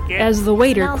 You like it? As the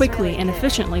waiter quickly and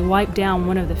efficiently wiped down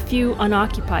one of the few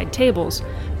unoccupied tables,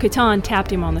 Catan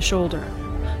tapped him on the shoulder.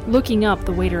 Looking up,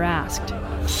 the waiter asked,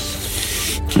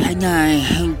 "Can I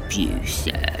help you,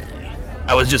 sir?"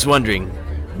 I was just wondering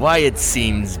why it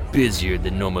seems busier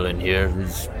than normal in here.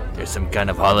 Is there some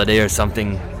kind of holiday or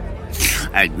something?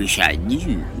 I wish I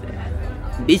knew.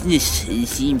 Business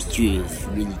seems to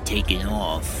have really taken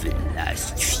off in the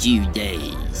last few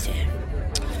days.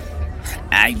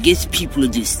 I guess people are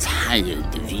just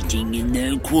tired of eating in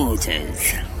their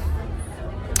quarters.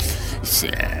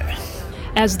 Sir.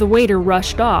 As the waiter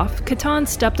rushed off, Catan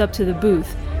stepped up to the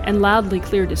booth and loudly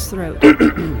cleared his throat.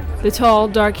 The tall,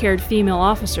 dark-haired female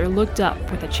officer looked up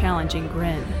with a challenging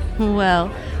grin. Well,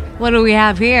 what do we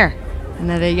have here?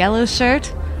 Another yellow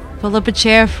shirt? Pull up a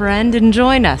chair, friend, and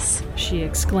join us, she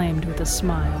exclaimed with a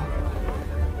smile.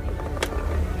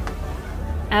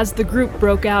 As the group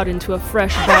broke out into a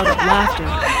fresh bout of laughter,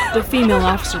 the female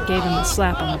officer gave him a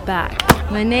slap on the back.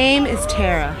 My name is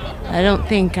Tara. I don't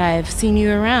think I've seen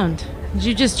you around. Did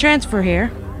you just transfer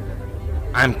here?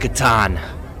 I'm Catan.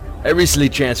 I recently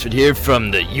transferred here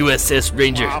from the USS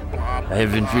Ranger. I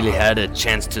haven't really had a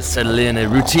chance to settle in a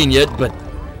routine yet, but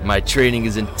my training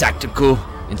is in tactical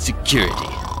and security.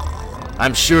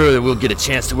 I'm sure that we'll get a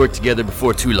chance to work together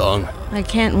before too long. I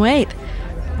can't wait.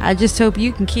 I just hope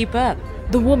you can keep up.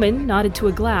 The woman nodded to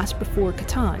a glass before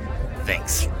Catan.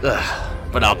 Thanks.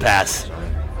 But I'll pass.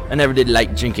 I never did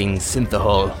like drinking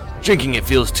synthahol. Drinking it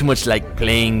feels too much like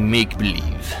playing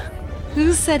make-believe.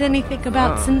 Who said anything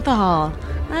about synthahol?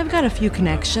 I've got a few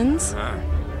connections.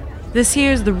 This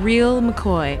here's the real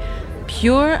McCoy.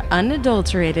 Pure,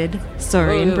 unadulterated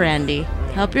Saurian brandy.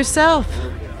 Help yourself.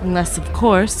 Unless, of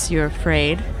course, you're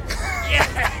afraid.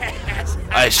 Yes!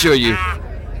 I assure you,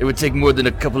 it would take more than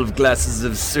a couple of glasses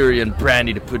of Syrian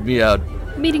brandy to put me out.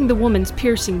 Meeting the woman's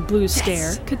piercing blue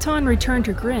stare, Catan returned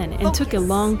her grin and took a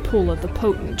long pull of the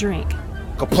potent drink.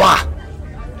 Kapla!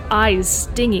 Eyes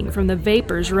stinging from the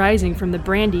vapors rising from the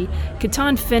brandy,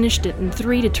 Catan finished it in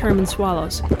 3 determined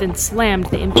swallows, then slammed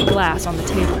the empty glass on the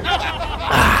table.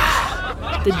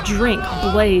 The drink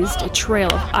blazed a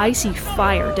trail of icy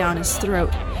fire down his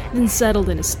throat, then settled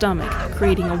in his stomach,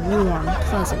 creating a warm,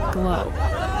 pleasant glow.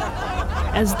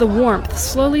 As the warmth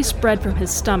slowly spread from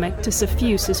his stomach to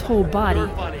suffuse his whole body,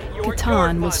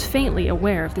 Catan was faintly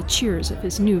aware of the cheers of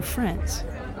his new friends.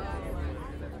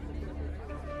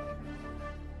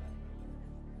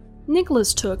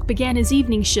 Nicholas Took began his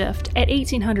evening shift at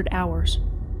 1800 hours.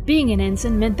 Being an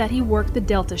ensign meant that he worked the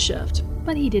Delta shift,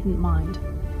 but he didn't mind.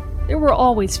 There were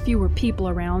always fewer people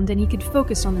around, and he could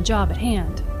focus on the job at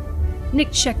hand.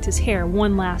 Nick checked his hair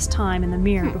one last time in the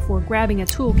mirror before grabbing a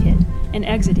toolkit and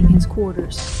exiting his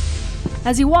quarters.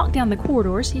 As he walked down the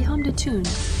corridors, he hummed a tune,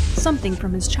 something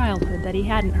from his childhood that he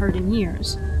hadn't heard in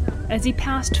years. As he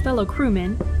passed fellow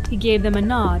crewmen, he gave them a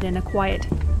nod and a quiet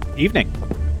 "Evening."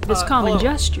 This common hello.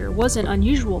 gesture wasn't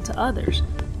unusual to others,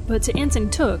 but to Ensign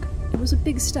Took, it was a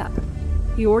big step.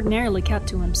 He ordinarily kept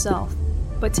to himself,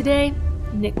 but today,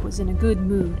 Nick was in a good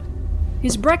mood.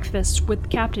 His breakfasts with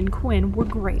Captain Quinn were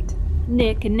great.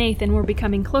 Nick and Nathan were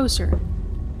becoming closer.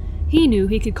 He knew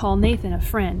he could call Nathan a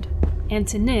friend, and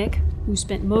to Nick, who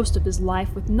spent most of his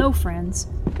life with no friends,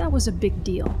 that was a big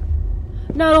deal.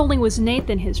 Not only was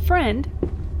Nathan his friend,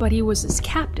 but he was his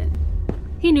captain.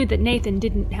 He knew that Nathan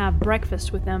didn't have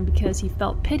breakfast with them because he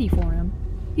felt pity for him.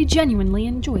 He genuinely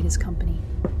enjoyed his company.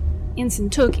 Ensign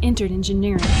Took entered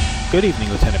engineering. Good evening,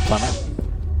 Lieutenant Plummer.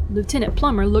 Lieutenant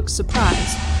Plummer looked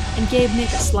surprised and gave Nick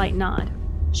a slight nod.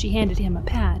 She handed him a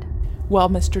pad. Well,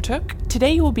 Mr. Took,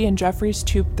 today you will be in Jeffries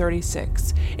Tube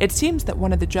 36. It seems that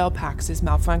one of the gel packs is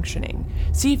malfunctioning.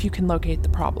 See if you can locate the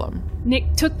problem.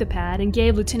 Nick took the pad and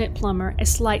gave Lieutenant Plummer a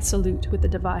slight salute with the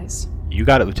device. You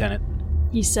got it, Lieutenant,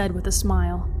 he said with a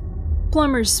smile.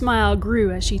 Plummer's smile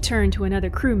grew as she turned to another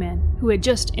crewman who had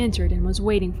just entered and was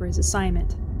waiting for his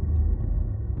assignment.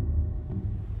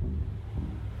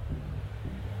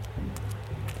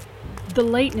 The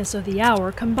lateness of the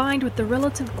hour, combined with the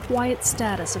relative quiet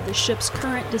status of the ship's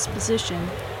current disposition,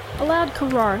 allowed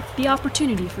Kararth the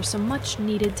opportunity for some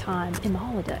much-needed time in the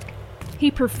holodeck. He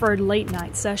preferred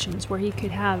late-night sessions where he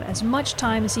could have as much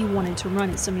time as he wanted to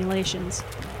run his simulations.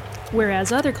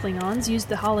 Whereas other Klingons used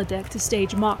the holodeck to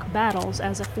stage mock battles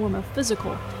as a form of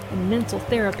physical and mental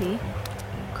therapy,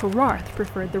 Kararth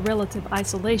preferred the relative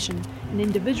isolation and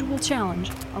individual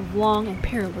challenge of long and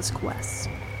perilous quests.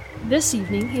 This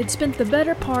evening, he had spent the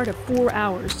better part of 4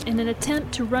 hours in an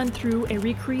attempt to run through a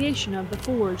recreation of the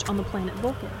Forge on the planet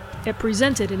Vulcan. It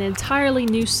presented an entirely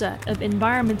new set of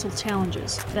environmental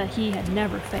challenges that he had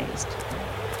never faced,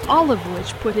 all of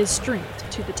which put his strength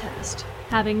to the test.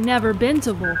 Having never been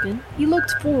to Vulcan, he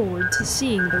looked forward to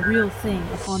seeing the real thing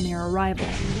upon their arrival.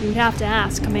 He would have to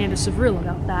ask Commander Savril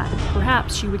about that.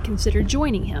 Perhaps she would consider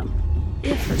joining him,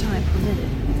 if her time permitted.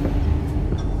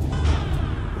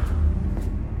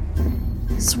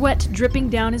 Sweat dripping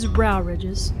down his brow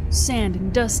ridges, sand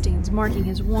and dust stains marking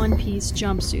his one-piece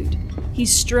jumpsuit, he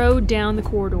strode down the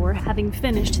corridor, having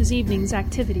finished his evening's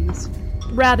activities.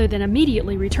 Rather than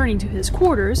immediately returning to his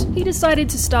quarters, he decided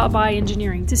to stop by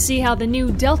engineering to see how the new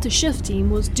Delta shift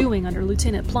team was doing under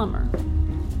Lieutenant Plummer.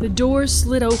 The doors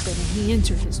slid open and he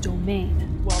entered his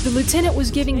domain. The lieutenant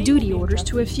was giving duty orders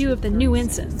to a few of the new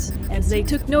ensigns. As they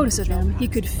took notice of him, he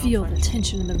could feel the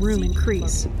tension in the room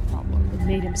increase. It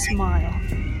made him smile.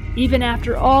 Even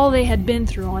after all they had been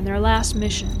through on their last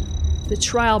mission, the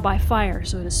trial by fire,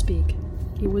 so to speak,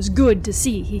 it was good to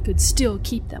see he could still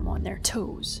keep them on their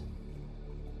toes.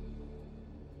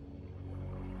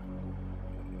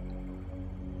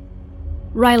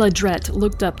 Ryla Drett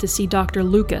looked up to see Dr.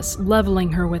 Lucas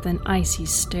leveling her with an icy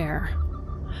stare.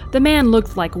 The man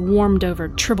looked like warmed-over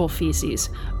tribble feces,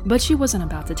 but she wasn't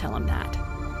about to tell him that.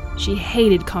 She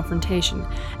hated confrontation,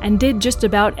 and did just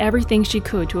about everything she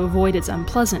could to avoid its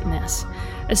unpleasantness,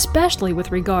 especially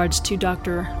with regards to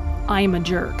Dr. I'm a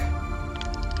Jerk.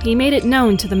 He made it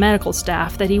known to the medical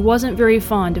staff that he wasn't very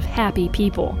fond of happy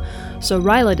people, so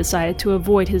Ryla decided to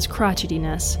avoid his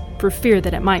crotchetiness, for fear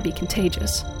that it might be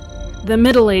contagious. The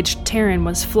middle-aged Terran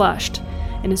was flushed,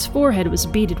 and his forehead was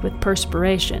beaded with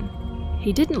perspiration.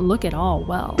 He didn't look at all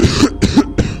well.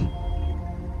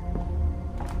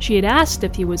 She had asked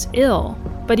if he was ill,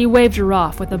 but he waved her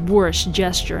off with a boorish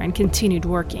gesture and continued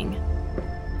working.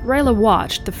 Ryla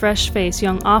watched the fresh-faced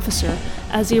young officer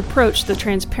as he approached the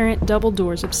transparent double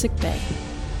doors of sickbay.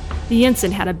 The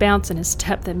ensign had a bounce in his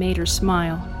step that made her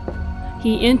smile.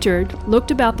 He entered,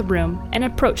 looked about the room, and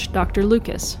approached Dr.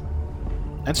 Lucas.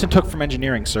 Ensign Took from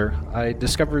engineering, sir. I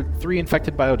discovered 3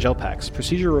 infected biogel packs.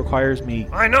 Procedure requires me...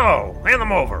 I know! Hand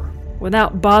them over!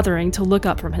 Without bothering to look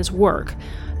up from his work,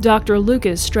 Dr.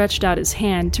 Lucas stretched out his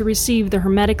hand to receive the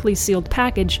hermetically sealed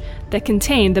package that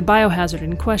contained the biohazard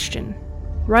in question.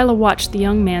 Ryla watched the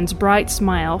young man's bright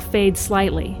smile fade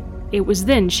slightly. It was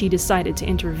then she decided to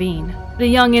intervene. The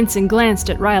young ensign glanced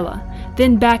at Ryla,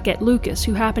 then back at Lucas,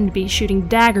 who happened to be shooting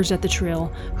daggers at the Trill,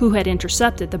 who had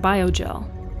intercepted the biogel.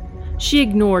 She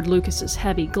ignored Lucas's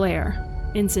heavy glare.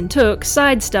 Ensign Took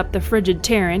sidestepped the frigid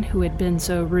Terran, who had been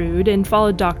so rude, and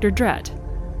followed Dr. Drett.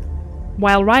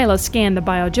 While Ryla scanned the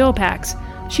biogel packs,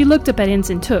 she looked up at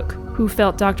Ensign Took, who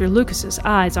felt Dr. Lucas's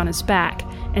eyes on his back,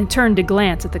 and turned to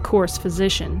glance at the coarse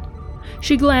physician.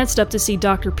 She glanced up to see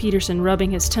Dr. Peterson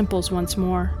rubbing his temples once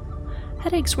more.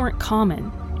 Headaches weren't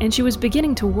common, and she was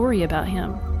beginning to worry about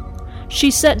him. She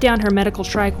set down her medical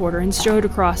tricorder and strode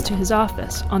across to his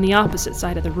office, on the opposite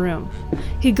side of the room.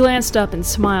 He glanced up and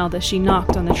smiled as she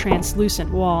knocked on the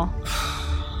translucent wall.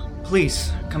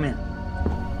 Please, come in.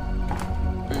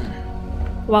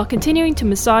 While continuing to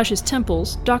massage his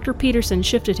temples, Dr. Peterson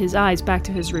shifted his eyes back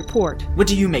to his report. What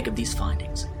do you make of these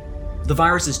findings? The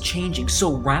virus is changing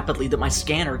so rapidly that my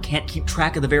scanner can't keep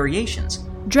track of the variations.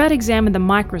 Dredd examined the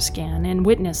microscan and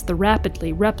witnessed the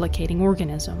rapidly replicating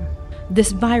organism.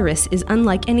 This virus is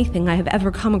unlike anything I have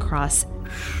ever come across.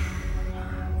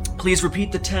 Please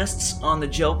repeat the tests on the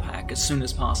gel pack as soon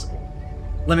as possible.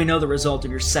 Let me know the result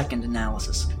of your second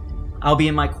analysis. I'll be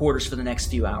in my quarters for the next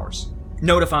few hours.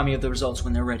 Notify me of the results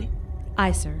when they're ready.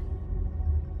 Aye, sir.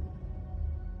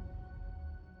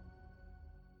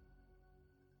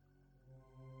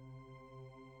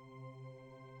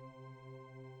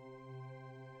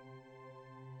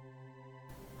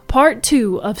 Part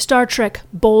 2 of Star Trek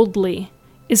Boldly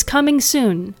is coming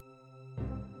soon.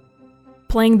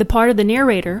 Playing the part of the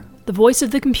narrator, the voice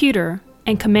of the computer,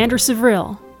 and Commander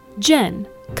Sevril, Jen,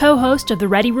 co-host of the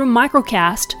Ready Room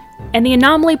Microcast and the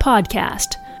Anomaly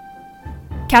Podcast.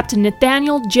 Captain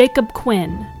Nathaniel Jacob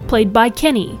Quinn, played by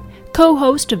Kenny,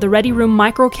 co-host of the Ready Room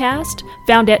Microcast,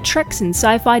 found at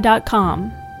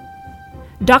treksinsci-fi.com.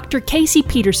 Dr. Casey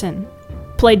Peterson,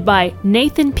 played by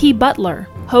Nathan P. Butler,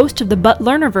 host of the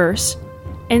Butlerniverse,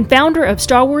 and founder of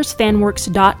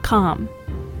StarWarsFanWorks.com.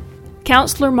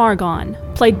 Counselor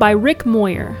Margon, played by Rick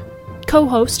Moyer,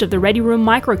 co-host of the Ready Room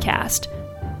Microcast.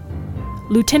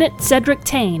 Lieutenant Cedric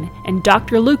Tane and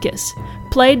Dr. Lucas,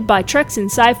 played by Treks in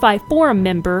Sci-Fi Forum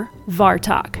member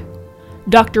Vartok.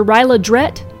 Dr. Ryla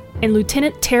Drett and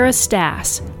Lieutenant Tara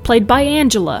Stass, played by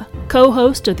Angela,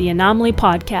 co-host of the Anomaly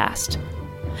Podcast.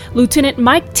 Lieutenant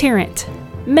Mike Tarrant,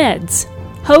 Meds,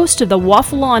 host of the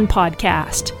Waffle On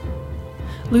Podcast.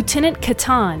 Lieutenant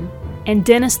Catan and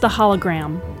Dennis the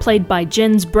Hologram, played by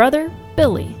Jen's brother,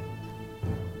 Billy.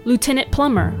 Lieutenant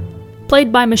Plummer,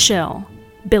 played by Michelle,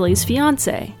 Billy's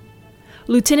fiancé.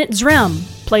 Lieutenant Zrem,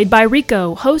 played by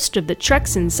Rico, host of the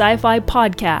Treks in Sci-Fi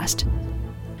Podcast.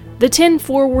 The 10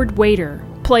 Forward Waiter,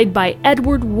 played by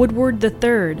Edward Woodward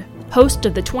III, host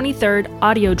of the 23rd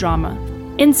audio drama.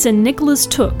 Ensign Nicholas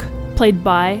Took, played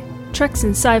by Treks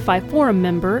in Sci-Fi Forum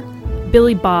member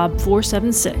Billy Bob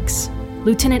 476.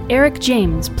 Lieutenant Eric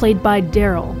James, played by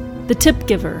Daryl, the tip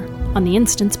giver on the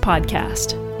Instance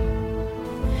Podcast.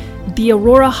 The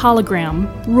Aurora Hologram,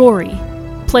 Rory,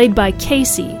 played by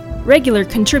Casey, regular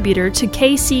contributor to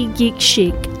KC Geek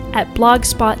Chic at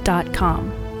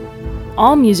blogspot.com.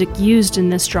 All music used in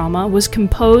this drama was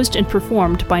composed and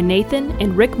performed by Nathan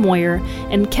and Rick Moyer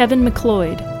and Kevin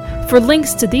McLeod. For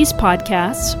links to these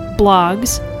podcasts,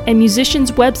 blogs, and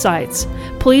musicians' websites,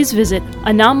 please visit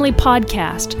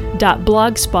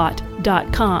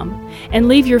anomalypodcast.blogspot.com and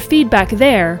leave your feedback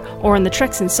there or on the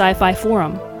Treks in Sci-Fi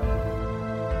forum.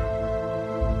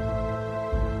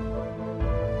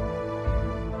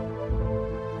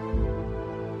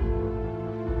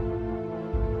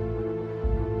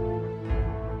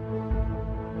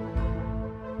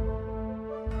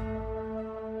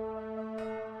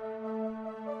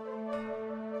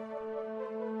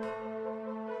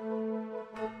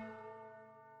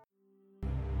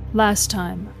 Last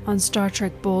time on Star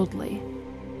Trek Boldly.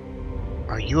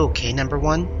 Are you okay, number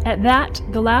one? At that,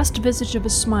 the last visage of a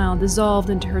smile dissolved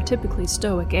into her typically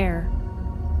stoic air.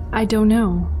 I don't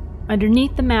know.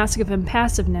 Underneath the mask of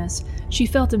impassiveness, she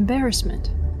felt embarrassment.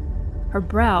 Her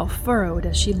brow furrowed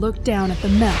as she looked down at the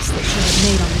mess that she had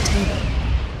made on the table.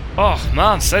 Oh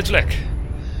man, Cedric.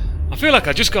 I feel like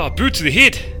I just got a boot to the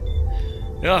head.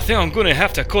 Yeah, I think I'm gonna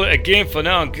have to call it a game for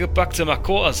now and get back to my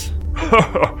quarters.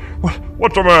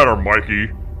 What's the matter, Mikey?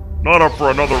 Not up for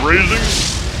another raising?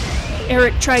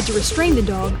 Eric tried to restrain the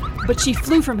dog, but she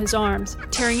flew from his arms,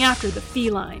 tearing after the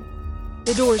feline.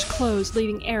 The doors closed,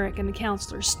 leaving Eric and the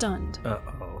counselor stunned.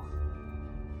 Uh-oh.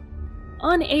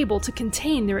 Unable to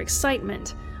contain their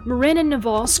excitement, Marin and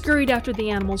Naval scurried after the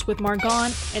animals with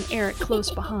Margon and Eric close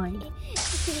behind.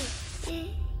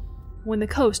 When the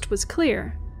coast was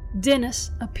clear,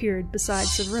 Dennis appeared beside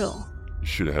Sevril. You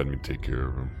should have had me take care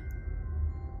of him.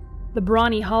 The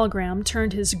brawny hologram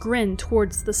turned his grin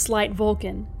towards the slight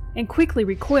Vulcan and quickly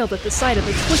recoiled at the sight of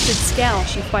the twisted scowl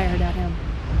she fired at him.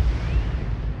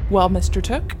 Well, Mr.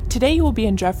 Took, today you will be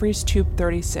in Jeffries Tube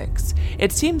 36.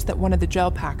 It seems that one of the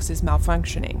gel packs is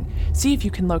malfunctioning. See if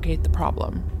you can locate the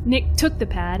problem. Nick took the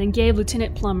pad and gave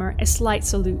Lieutenant Plummer a slight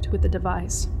salute with the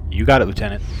device. You got it,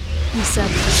 Lieutenant, he said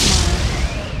with a smile.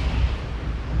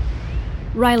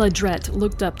 Ryla Drett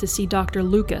looked up to see Dr.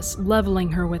 Lucas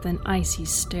leveling her with an icy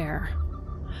stare.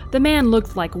 The man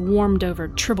looked like warmed-over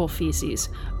tribble feces,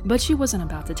 but she wasn't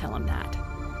about to tell him that.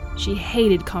 She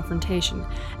hated confrontation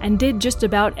and did just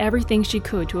about everything she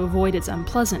could to avoid its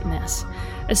unpleasantness,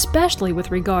 especially with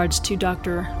regards to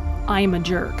Dr. I'm a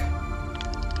Jerk.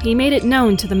 He made it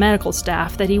known to the medical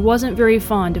staff that he wasn't very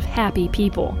fond of happy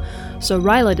people, so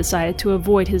Ryla decided to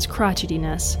avoid his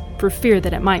crotchetiness for fear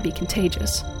that it might be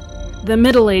contagious. The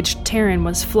middle-aged Terran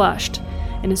was flushed,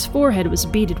 and his forehead was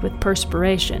beaded with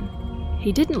perspiration.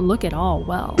 He didn't look at all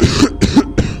well.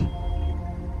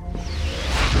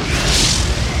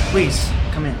 Please,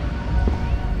 come in.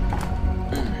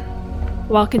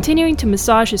 While continuing to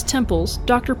massage his temples,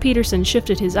 Dr. Peterson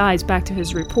shifted his eyes back to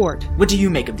his report. What do you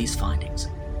make of these findings?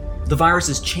 The virus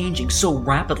is changing so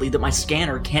rapidly that my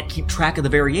scanner can't keep track of the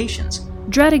variations.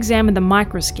 Dredd examined the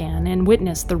microscan and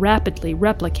witnessed the rapidly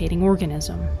replicating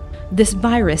organism. This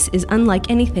virus is unlike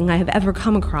anything I have ever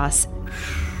come across.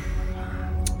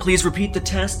 Please repeat the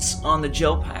tests on the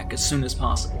gel pack as soon as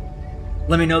possible.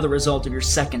 Let me know the result of your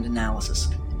second analysis.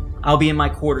 I'll be in my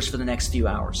quarters for the next few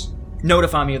hours.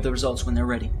 Notify me of the results when they're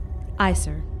ready. Aye,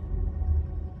 sir.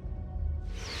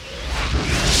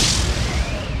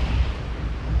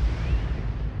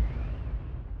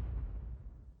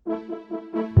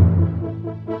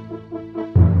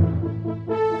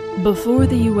 Before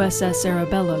the USS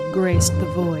Arabella graced the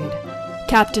void,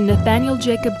 Captain Nathaniel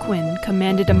Jacob Quinn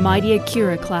commanded a mighty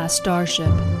Akira-class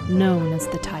starship known as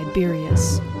the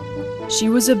Tiberius. She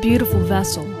was a beautiful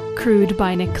vessel, crewed by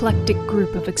an eclectic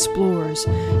group of explorers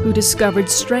who discovered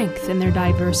strength in their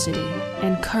diversity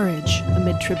and courage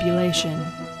amid tribulation.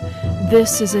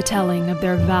 This is a telling of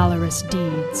their valorous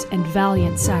deeds and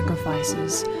valiant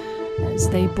sacrifices as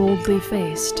they boldly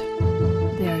faced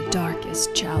their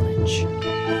darkest challenge.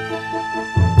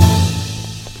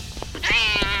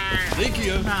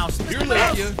 Lakia! Mouse, Here,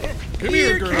 Lakia! Come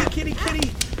here, girl! Kitty!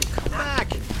 Come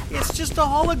back! It's just a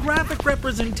holographic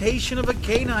representation of a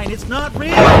canine. It's not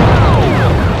real!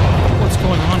 What's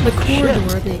going on? The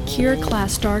corridor of the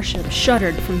Akira-class starship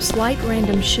shuddered from slight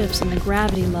random shifts in the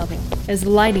gravity level as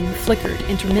the lighting flickered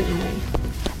intermittently.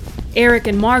 Eric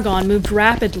and Margon moved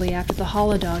rapidly after the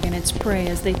holodog and its prey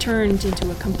as they turned into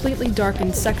a completely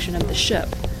darkened section of the ship.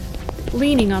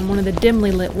 Leaning on one of the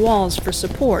dimly lit walls for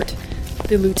support,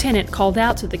 the lieutenant called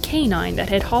out to the canine that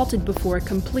had halted before a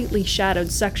completely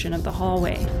shadowed section of the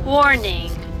hallway. Warning.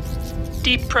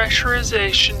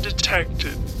 Depressurization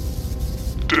detected.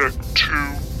 Deck 2,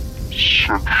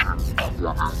 Section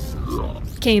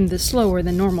 2. Came the slower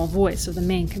than normal voice of the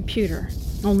main computer.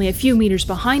 Only a few meters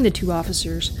behind the two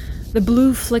officers, the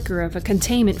blue flicker of a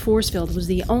containment force field was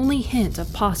the only hint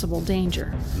of possible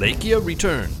danger. Lakia,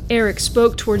 return. Eric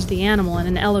spoke towards the animal in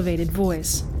an elevated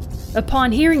voice.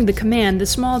 Upon hearing the command, the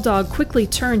small dog quickly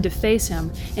turned to face him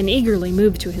and eagerly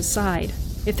moved to his side.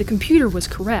 If the computer was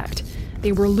correct,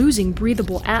 they were losing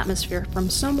breathable atmosphere from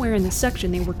somewhere in the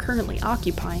section they were currently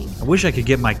occupying. I wish I could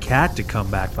get my cat to come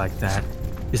back like that.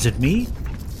 Is it me?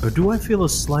 Or do I feel a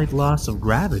slight loss of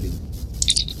gravity?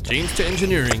 Change to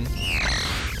engineering.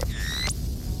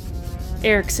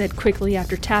 Eric said quickly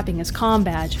after tapping his comm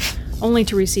badge, only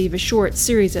to receive a short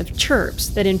series of chirps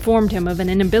that informed him of an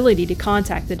inability to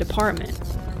contact the department.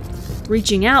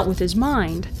 Reaching out with his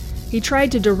mind, he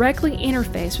tried to directly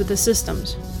interface with the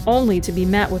systems, only to be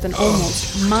met with an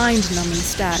almost mind-numbing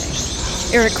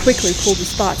static. Eric quickly pulled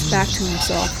his thoughts back to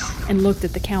himself and looked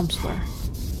at the counselor.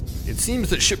 It seems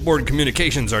that shipboard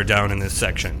communications are down in this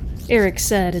section, Eric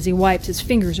said as he wiped his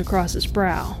fingers across his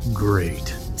brow.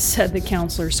 Great, said the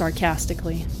counselor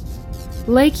sarcastically.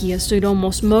 Lakia stood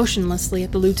almost motionlessly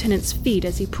at the lieutenant's feet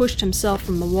as he pushed himself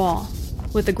from the wall.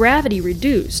 With the gravity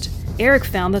reduced, Eric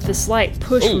found that the slight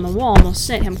push from the wall almost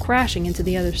sent him crashing into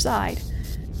the other side.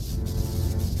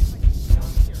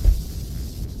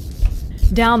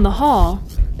 Down the hall,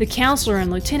 the counselor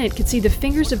and lieutenant could see the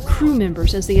fingers of crew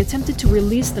members as they attempted to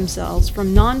release themselves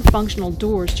from non-functional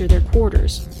doors to their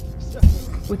quarters.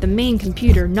 With the main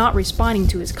computer not responding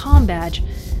to his comm badge,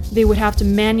 they would have to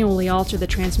manually alter the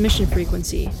transmission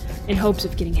frequency in hopes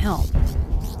of getting help.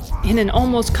 In an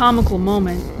almost comical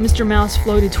moment, Mr. Mouse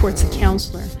floated towards the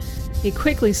counselor. He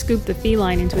quickly scooped the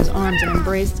feline into his arms and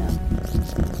embraced him.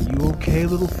 You okay,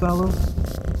 little fellow?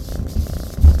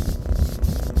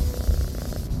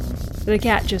 The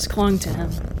cat just clung to him.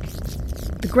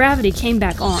 The gravity came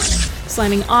back on,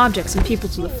 slamming objects and people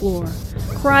to the floor.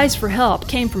 Cries for help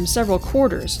came from several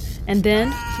quarters, and then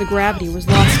the gravity was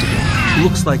lost again.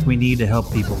 Looks like we need to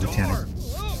help people, Lieutenant.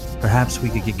 Perhaps we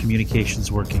could get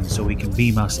communications working so we can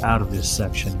beam us out of this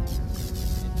section.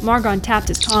 Margon tapped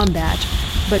his comm badge,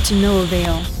 but to no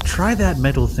avail. Try that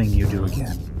metal thing you do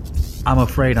again. I'm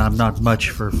afraid I'm not much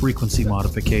for frequency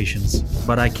modifications,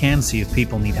 but I can see if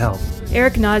people need help.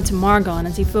 Eric nodded to Margon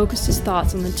as he focused his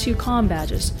thoughts on the two comm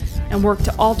badges and worked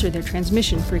to alter their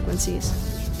transmission frequencies.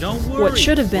 Don't worry. What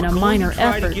should have been a minor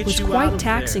effort was quite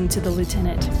taxing to the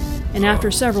lieutenant, and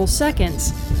after several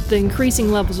seconds, the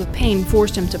increasing levels of pain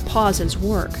forced him to pause his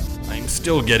work. I'm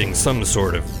still getting some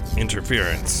sort of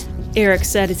interference, Eric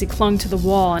said as he clung to the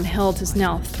wall and held his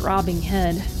now throbbing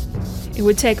head. It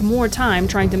would take more time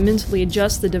trying to mentally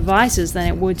adjust the devices than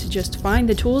it would to just find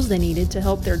the tools they needed to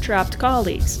help their trapped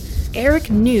colleagues.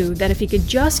 Eric knew that if he could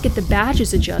just get the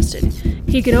badges adjusted,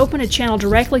 he could open a channel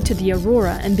directly to the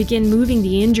Aurora and begin moving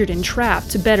the injured and trapped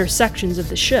to better sections of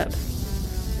the ship.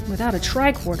 Without a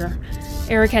tricorder,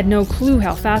 Eric had no clue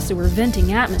how fast they were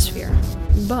venting atmosphere,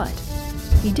 but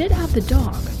he did have the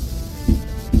dog.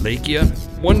 Lakia,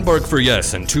 1 bark for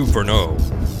yes and 2 for no,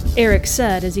 Eric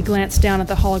said as he glanced down at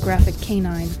the holographic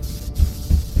canine.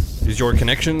 Is your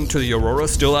connection to the Aurora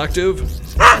still active?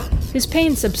 His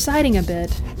pain subsiding a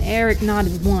bit, Eric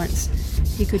nodded once.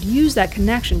 He could use that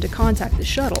connection to contact the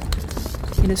shuttle.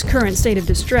 In his current state of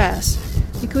distress,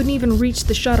 he couldn't even reach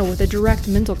the shuttle with a direct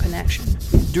mental connection.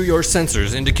 Do your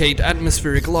sensors indicate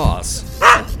atmospheric loss?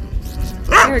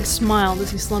 Eric smiled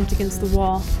as he slumped against the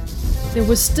wall. There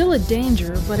was still a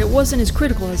danger, but it wasn't as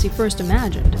critical as he first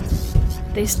imagined.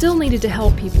 They still needed to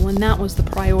help people, and that was the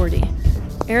priority.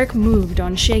 Eric moved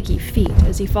on shaky feet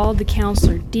as he followed the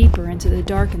counselor deeper into the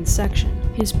darkened section.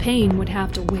 His pain would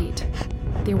have to wait.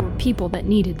 There were people that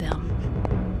needed them.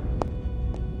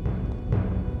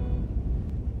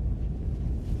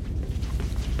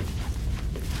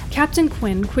 Captain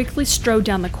Quinn quickly strode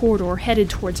down the corridor headed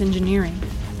towards engineering.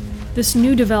 This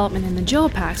new development in the gel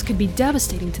packs could be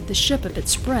devastating to the ship if it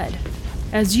spread.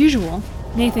 As usual,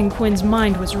 Nathan Quinn's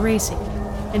mind was racing,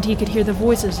 and he could hear the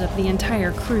voices of the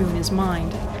entire crew in his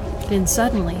mind. Then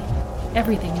suddenly,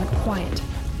 everything went quiet.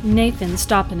 Nathan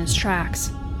stopped in his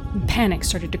tracks, and panic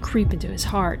started to creep into his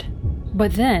heart.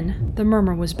 But then, the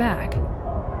murmur was back.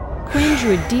 Quinn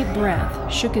drew a deep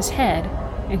breath, shook his head,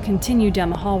 and continued down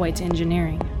the hallway to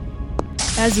engineering.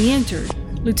 As he entered,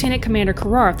 Lieutenant Commander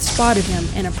Kararth spotted him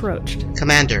and approached.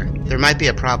 Commander, there might be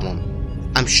a problem.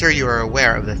 I'm sure you are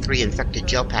aware of the 3 infected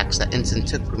gel packs that Ensign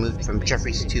Took removed from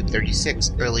Jeffries Tube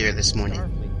 36 earlier this morning.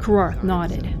 Kararth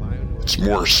nodded. It's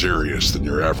more serious than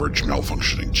your average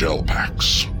malfunctioning gel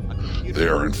packs. They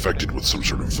are infected with some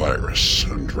sort of virus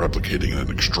and replicating at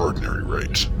an extraordinary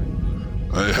rate.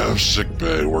 I have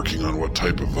sickbay working on what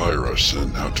type of virus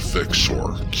and how to fix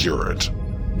or cure it.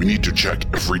 We need to check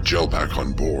every gel pack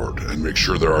on board and make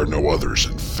sure there are no others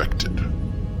infected.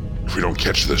 If we don't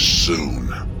catch this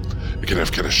soon, it can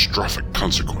have catastrophic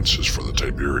consequences for the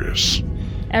Tiberius.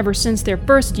 Ever since their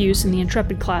first use in the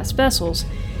Intrepid-class vessels,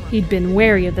 he'd been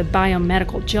wary of the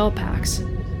biomedical gel packs.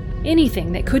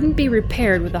 Anything that couldn't be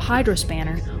repaired with a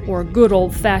hydrospanner or a good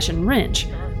old-fashioned wrench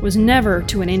was never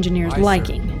to an engineer's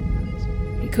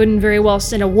liking. He couldn't very well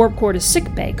send a warp core to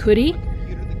sickbay, could he?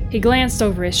 He glanced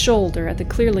over his shoulder at the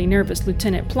clearly nervous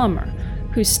Lieutenant Plummer,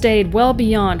 who stayed well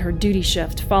beyond her duty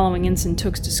shift following Ensign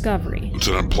Took's discovery.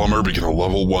 Lieutenant Plummer, begin a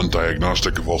Level 1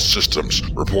 diagnostic of all systems.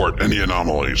 Report any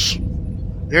anomalies.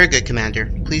 Very good,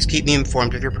 Commander. Please keep me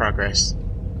informed of your progress.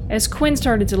 As Quinn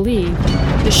started to leave,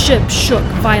 the ship shook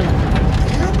violently.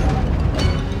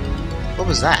 What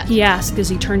was that? He asked as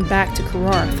he turned back to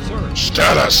Kararth.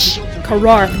 Status!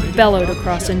 Kararth bellowed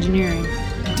across engineering.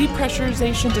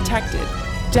 Depressurization detected.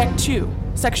 Deck 2,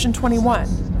 Section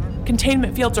 21.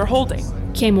 Containment fields are holding.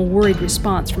 Came a worried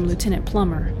response from Lieutenant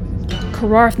Plummer.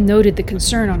 Kararth noted the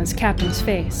concern on his captain's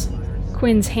face.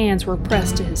 Quinn's hands were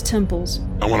pressed to his temples.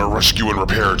 I want a rescue and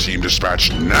repair team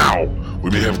dispatched now. We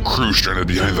may have crew stranded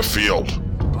behind the field.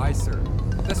 Aye, sir.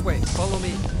 This way. Follow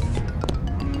me.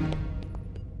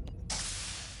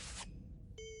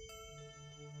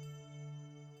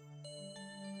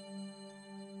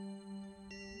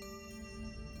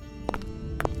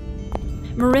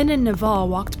 Marin and Naval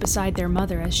walked beside their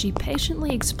mother as she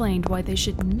patiently explained why they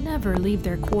should never leave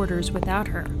their quarters without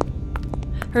her.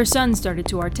 Her son started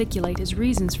to articulate his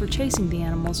reasons for chasing the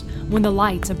animals when the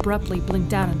lights abruptly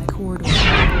blinked out in the corridor.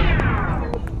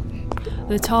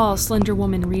 The tall, slender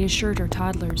woman reassured her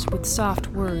toddlers with soft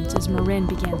words as Marin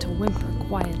began to whimper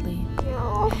quietly.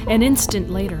 An instant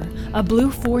later, a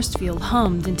blue force field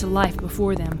hummed into life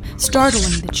before them,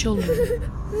 startling the children.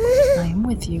 I am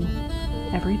with you.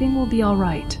 Everything will be all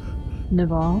right.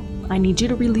 Naval, I need you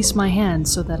to release my hand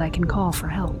so that I can call for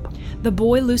help. The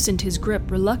boy loosened his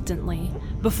grip reluctantly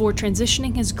before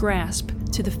transitioning his grasp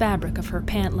to the fabric of her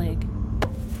pant leg.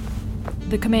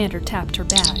 The commander tapped her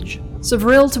badge.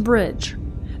 Sevril to bridge.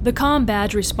 The comm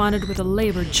badge responded with a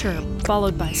labored chirp,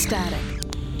 followed by static.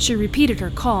 She repeated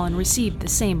her call and received the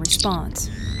same response,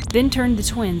 then turned the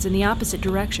twins in the opposite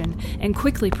direction and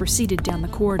quickly proceeded down the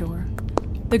corridor.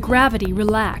 The gravity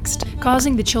relaxed,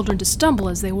 causing the children to stumble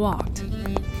as they walked.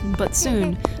 But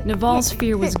soon, Naval's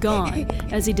fear was gone,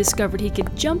 as he discovered he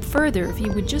could jump further if he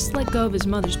would just let go of his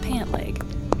mother's pant leg.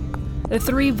 The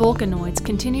three Vulcanoids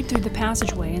continued through the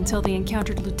passageway until they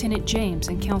encountered Lieutenant James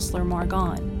and Counselor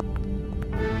Margon.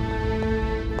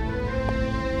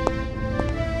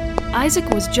 Isaac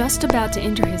was just about to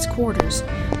enter his quarters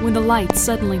when the lights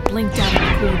suddenly blinked out in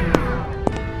the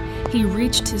corridor. He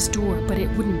reached his door, but it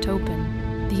wouldn't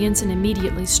open. The ensign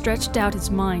immediately stretched out his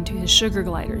mind to his sugar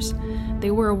gliders.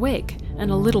 They were awake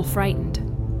and a little frightened.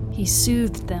 He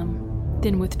soothed them,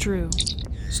 then withdrew.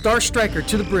 Star Striker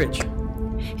to the bridge.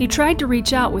 He tried to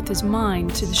reach out with his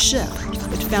mind to the ship,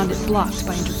 but found it blocked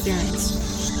by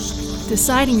interference.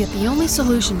 Deciding that the only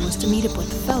solution was to meet up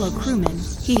with fellow crewmen,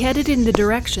 he headed in the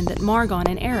direction that Margon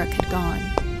and Eric had gone.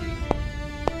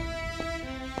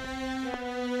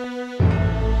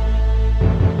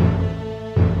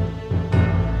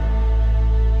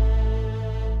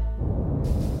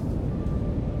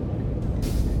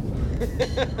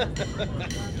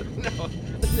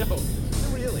 No,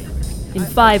 really. In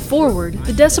 5 forward,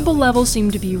 the decibel level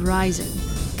seemed to be rising.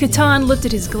 Catan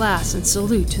lifted his glass in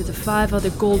salute to the 5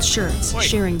 other gold shirts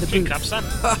sharing the booth.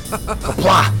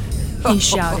 He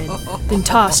shouted, then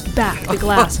tossed back the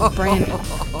glass of brandy.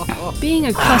 Being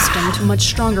accustomed to much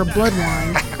stronger blood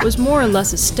wine was more or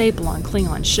less a staple on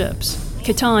Klingon ships.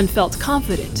 Catan felt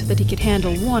confident that he could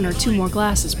handle 1 or 2 more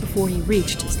glasses before he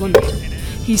reached his limit.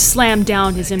 He slammed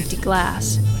down his empty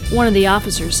glass. One of the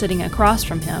officers sitting across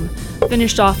from him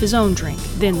finished off his own drink,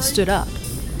 then stood up.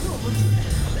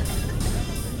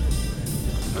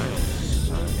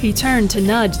 He turned to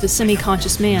nudge the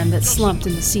semi-conscious man that slumped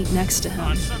in the seat next to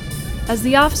him. As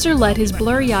the officer led his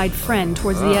blurry-eyed friend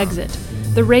towards the exit,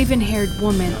 the raven-haired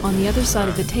woman on the other side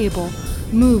of the table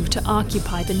moved to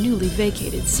occupy the newly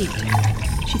vacated seat.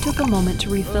 She took a moment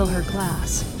to refill her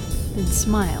glass, then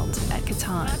smiled at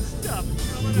Catan.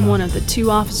 One of the 2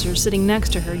 officers sitting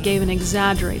next to her gave an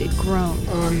exaggerated groan.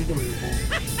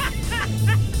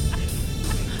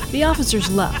 The officers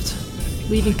left,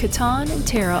 leaving Catan and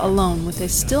Tara alone with a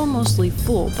still mostly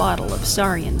full bottle of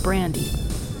Saurian brandy.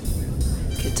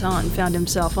 Catan found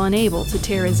himself unable to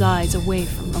tear his eyes away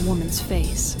from the woman's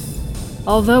face.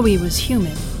 Although he was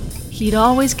human, he'd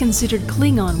always considered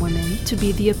Klingon women to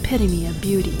be the epitome of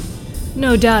beauty.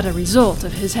 No doubt a result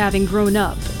of his having grown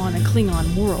up on a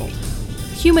Klingon world.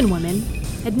 Human women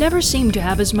had never seemed to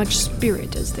have as much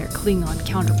spirit as their Klingon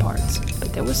counterparts,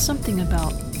 but there was something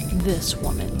about this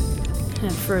woman.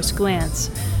 At first glance,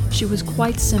 she was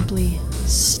quite simply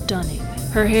stunning.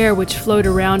 Her hair, which flowed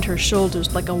around her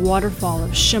shoulders like a waterfall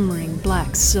of shimmering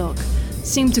black silk,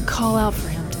 seemed to call out for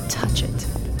him to touch it.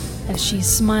 As she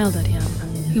smiled at him,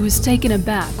 he was taken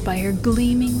aback by her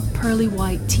gleaming, pearly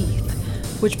white teeth,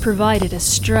 which provided a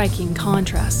striking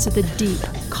contrast to the deep,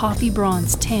 coffee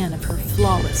bronze tan of her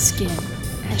flawless skin.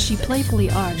 As she playfully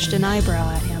arched an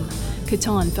eyebrow at him,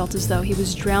 Catan felt as though he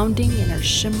was drowning in her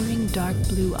shimmering dark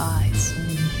blue eyes.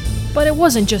 But it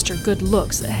wasn't just her good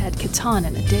looks that had Catan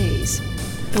in a daze.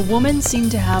 The woman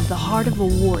seemed to have the heart of a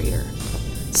warrior.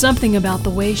 Something about the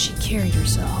way she carried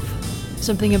herself.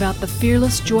 Something about the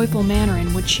fearless, joyful manner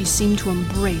in which she seemed to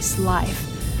embrace life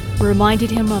reminded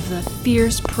him of the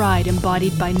fierce pride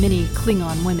embodied by many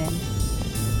Klingon women.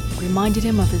 It reminded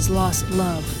him of his lost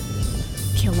love,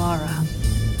 Kilara.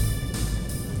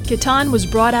 Catan was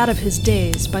brought out of his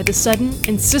daze by the sudden,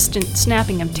 insistent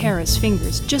snapping of Tara's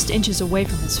fingers just inches away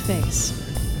from his face.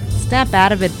 Snap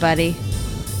out of it, buddy.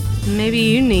 Maybe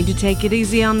you need to take it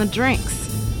easy on the drinks.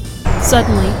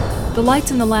 Suddenly, the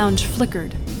lights in the lounge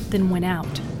flickered, then went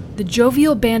out. The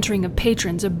jovial bantering of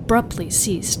patrons abruptly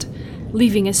ceased,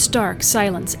 leaving a stark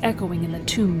silence echoing in the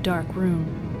tomb-dark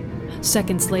room.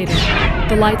 Seconds later,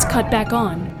 the lights cut back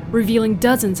on, revealing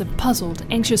dozens of puzzled,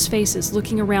 anxious faces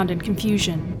looking around in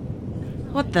confusion.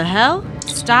 What the hell?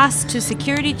 Stas to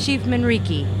Security Chief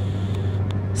Manriki.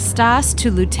 Stas to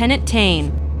Lieutenant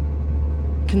Tane.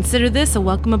 Consider this a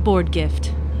welcome aboard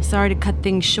gift. Sorry to cut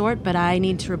things short, but I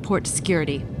need to report to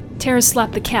security. Tara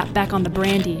slapped the cap back on the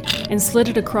brandy and slid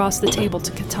it across the table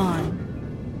to Catan.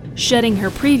 Shedding her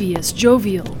previous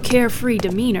jovial, carefree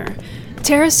demeanor,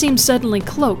 Tara seemed suddenly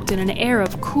cloaked in an air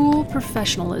of cool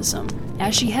professionalism.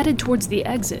 As she headed towards the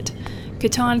exit,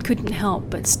 Catan couldn't help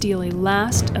but steal a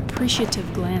last,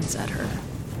 appreciative glance at her.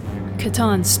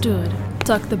 Catan stood,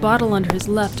 tucked the bottle under his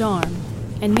left arm,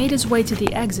 and made his way to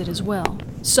the exit as well.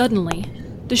 Suddenly,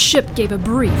 the ship gave a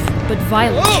brief but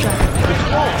violent shock.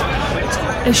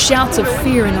 As shouts of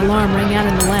fear and alarm rang out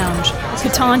in the lounge,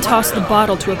 Catan tossed the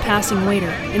bottle to a passing waiter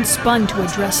and spun to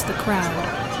address the crowd.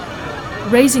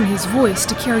 Raising his voice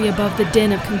to carry above the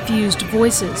din of confused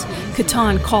voices,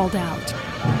 Catan called out,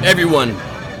 "Everyone,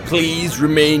 please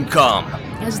remain calm."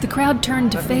 As the crowd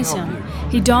turned to face him,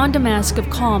 he donned a mask of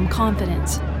calm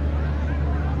confidence.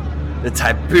 The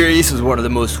Tiberius was one of the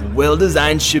most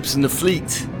well-designed ships in the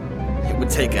fleet. It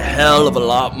would take a hell of a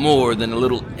lot more than a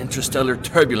little interstellar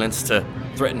turbulence to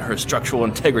threaten her structural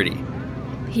integrity,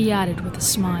 he added with a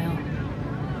smile.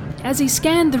 As he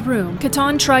scanned the room,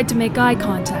 Catan tried to make eye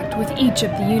contact with each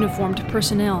of the uniformed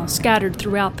personnel scattered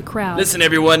throughout the crowd. Listen,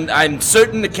 everyone, I'm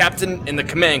certain the captain and the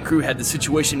command crew had the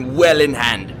situation well in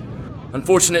hand.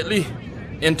 Unfortunately,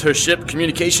 inter-ship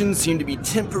communications seem to be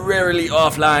temporarily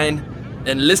offline.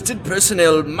 Enlisted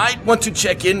personnel might want to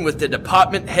check in with the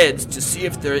department heads to see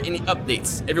if there are any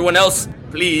updates. Everyone else,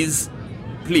 please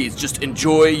just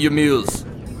enjoy your meals.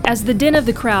 As the din of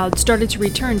the crowd started to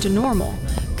return to normal,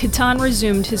 Catan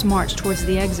resumed his march towards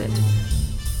the exit.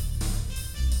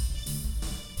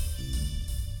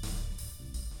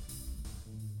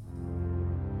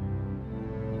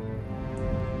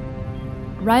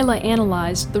 Ryla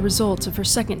analyzed the results of her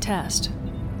second test.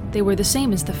 They were the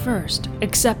same as the first,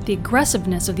 except the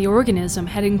aggressiveness of the organism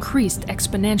had increased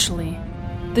exponentially.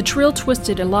 The Trill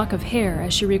twisted a lock of hair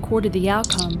as she recorded the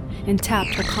outcome and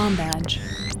tapped her comm badge.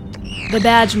 The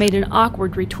badge made an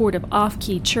awkward retort of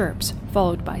off-key chirps,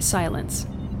 followed by silence.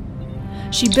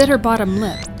 She bit her bottom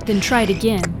lip, then tried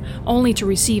again, only to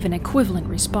receive an equivalent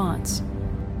response.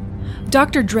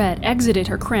 Dr. Dredd exited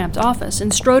her cramped office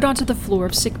and strode onto the floor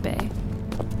of sickbay.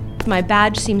 My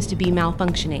badge seems to be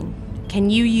malfunctioning. Can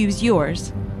you use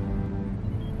yours?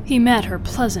 He met her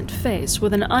pleasant face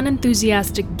with an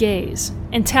unenthusiastic gaze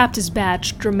and tapped his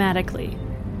badge dramatically.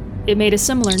 It made a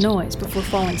similar noise before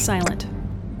falling silent.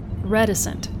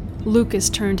 Reticent, Lucas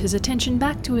turned his attention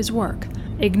back to his work,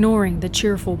 ignoring the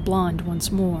cheerful blonde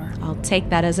once more. I'll take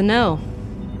that as a no.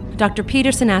 Dr.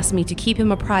 Peterson asked me to keep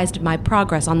him apprised of my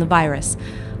progress on the virus.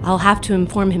 I'll have to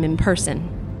inform him in person.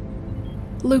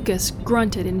 Lucas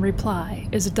grunted in reply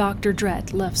as Dr.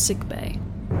 Dredd left sickbay.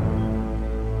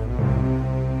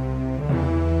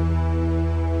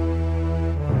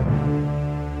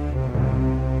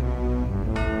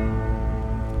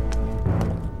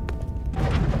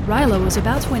 Ryla was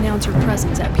about to announce her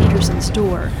presence at Peterson's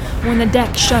door when the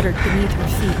deck shuddered beneath her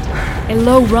feet. A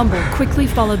low rumble quickly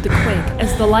followed the quake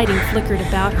as the lighting flickered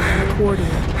about her in the corridor.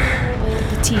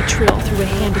 The petite Trill threw a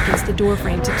hand against the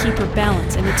doorframe to keep her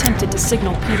balance and attempted to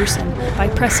signal Peterson by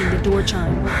pressing the door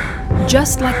chime.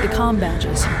 Just like the comm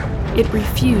badges, it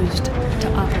refused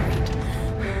to operate.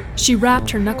 She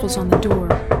rapped her knuckles on the door.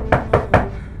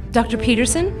 Dr.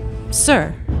 Peterson?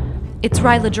 Sir, it's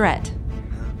Ryla Dredd.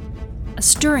 A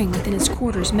stirring within his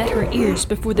quarters met her ears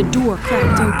before the door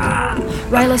cracked open.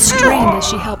 Ryla strained as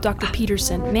she helped Dr.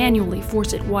 Peterson manually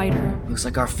force it wider. Looks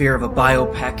like our fear of a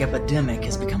biopack epidemic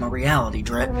has become a reality,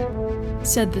 Dredd,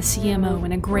 said the CMO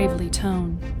in a gravely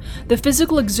tone. The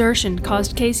physical exertion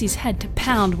caused Casey's head to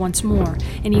pound once more,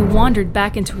 and he wandered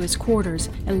back into his quarters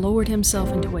and lowered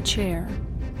himself into a chair.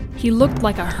 He looked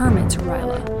like a hermit to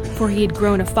Ryla, for he had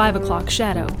grown a 5 o'clock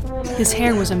shadow. His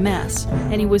hair was a mess,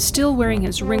 and he was still wearing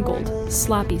his wrinkled,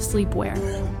 sloppy sleepwear.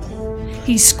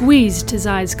 He squeezed his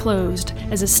eyes closed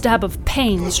as a stab of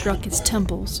pain struck his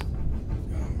temples.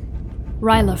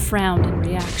 Ryla frowned in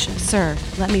reaction. Sir,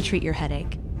 let me treat your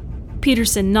headache.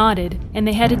 Peterson nodded, and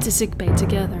they headed to sickbay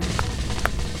together.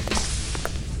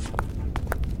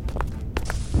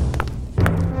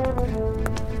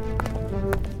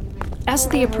 As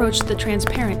they approached the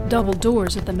transparent double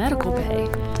doors of the medical bay,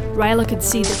 Ryla could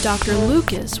see that Dr.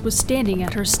 Lucas was standing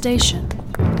at her station.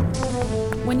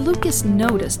 When Lucas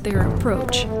noticed their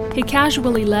approach, he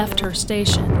casually left her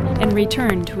station and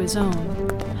returned to his own.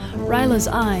 Ryla's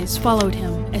eyes followed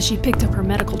him as she picked up her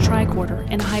medical tricorder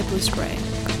and hypospray.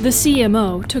 The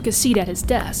CMO took a seat at his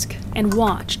desk and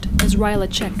watched as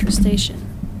Ryla checked her station.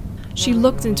 She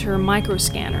looked into her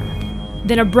microscanner,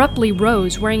 then abruptly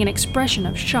rose wearing an expression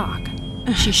of shock.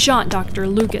 She shot Dr.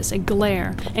 Lucas a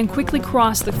glare and quickly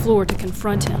crossed the floor to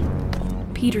confront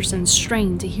him. Peterson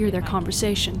strained to hear their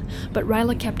conversation, but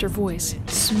Ryla kept her voice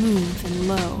smooth and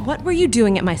low. What were you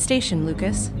doing at my station,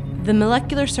 Lucas? The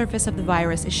molecular surface of the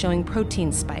virus is showing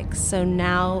protein spikes, so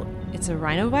now it's a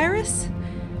rhinovirus?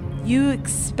 You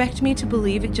expect me to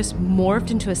believe it just morphed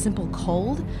into a simple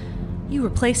cold? You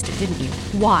replaced it, didn't you?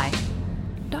 Why?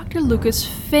 Dr. Lucas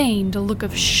feigned a look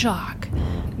of shock.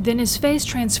 Then his face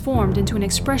transformed into an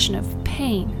expression of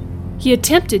pain. He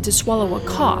attempted to swallow a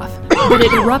cough, but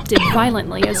it erupted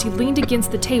violently as he leaned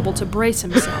against the table to brace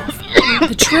himself.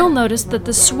 The Trill noticed that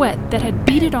the sweat that had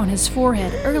beaded on his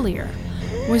forehead earlier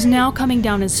was now coming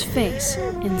down his face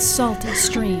in salty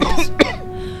streams.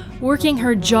 Working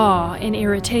her jaw in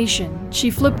irritation, she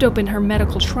flipped open her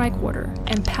medical tricorder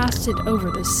and passed it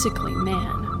over the sickly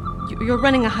man. You're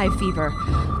running a high fever.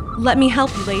 Let me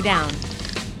help you lay down.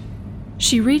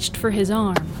 She reached for his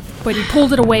arm, but he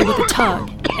pulled it away with a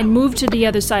tug and moved to the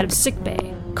other side of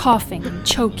sickbay, coughing and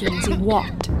choking as he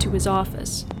walked to his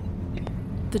office.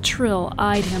 The Trill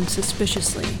eyed him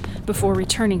suspiciously before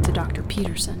returning to Dr.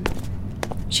 Peterson.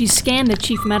 She scanned the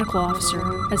chief medical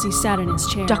officer as he sat in his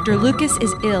chair. Dr. Lucas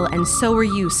is ill, and so are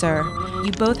you, sir.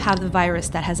 You both have the virus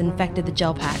that has infected the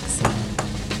gel packs.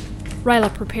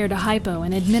 Ryla prepared a hypo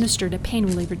and administered a pain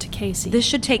reliever to Casey. This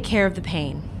should take care of the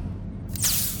pain.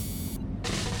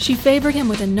 She favored him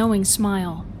with a knowing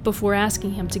smile before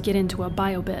asking him to get into a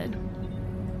biobed.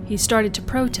 He started to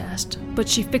protest, but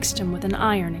she fixed him with an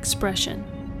iron expression.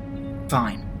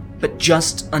 Fine, but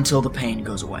just until the pain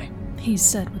goes away, he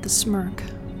said with a smirk.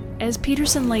 As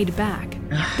Peterson laid back,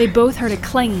 they both heard a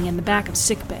clanging in the back of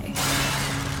sickbay.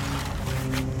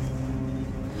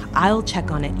 I'll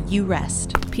check on it. You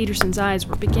rest. Peterson's eyes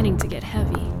were beginning to get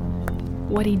heavy.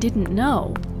 What he didn't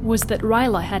know was that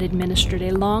Ryla had administered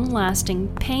a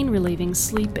long-lasting, pain-relieving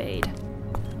sleep aid.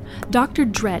 Dr.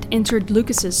 Drett entered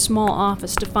Lucas's small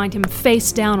office to find him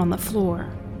face down on the floor.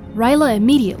 Ryla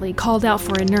immediately called out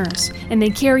for a nurse, and they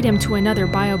carried him to another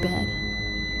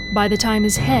biobed. By the time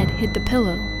his head hit the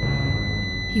pillow,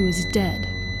 he was dead.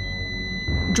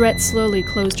 Drett slowly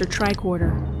closed her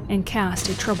tricorder and cast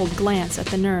a troubled glance at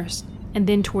the nurse, and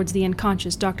then towards the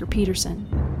unconscious Dr. Peterson.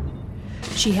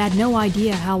 She had no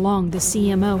idea how long the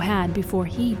CMO had before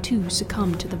he too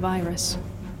succumbed to the virus.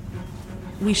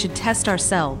 We should test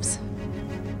ourselves.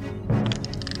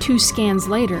 2 scans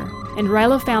later, and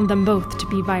Ryla found them both to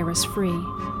be virus-free.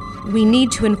 We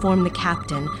need to inform the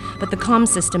captain, but the comm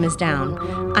system is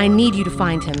down. I need you to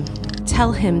find him.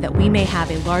 Tell him that we may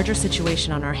have a larger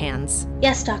situation on our hands.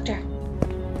 Yes, Doctor.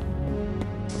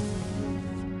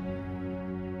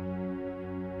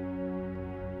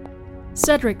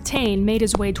 Cedric Tane made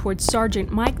his way towards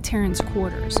Sergeant Mike Tarrant's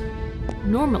quarters.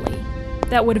 Normally,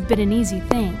 that would have been an easy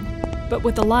thing, but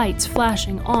with the lights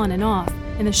flashing on and off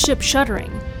and the ship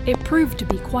shuddering, it proved to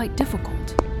be quite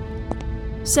difficult.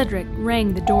 Cedric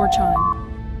rang the door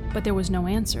chime, but there was no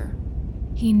answer.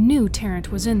 He knew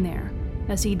Tarrant was in there,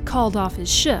 as he'd called off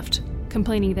his shift,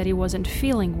 complaining that he wasn't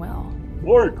feeling well.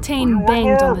 Mike, Tane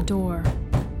banged on the door.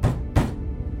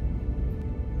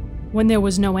 When there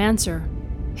was no answer,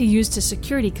 he used his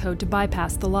security code to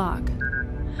bypass the lock.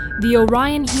 The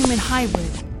Orion human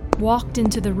hybrid walked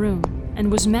into the room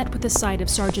and was met with the sight of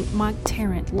Sergeant Mike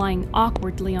Tarrant lying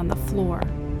awkwardly on the floor.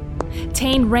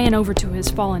 Tane ran over to his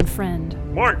fallen friend.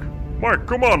 Mike,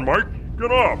 come on, Mike,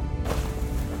 get up!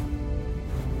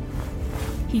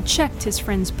 He checked his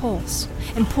friend's pulse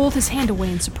and pulled his hand away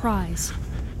in surprise.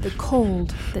 The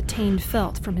cold that Tane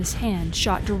felt from his hand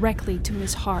shot directly to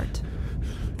his heart.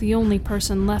 The only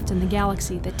person left in the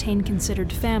galaxy that Tane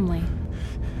considered family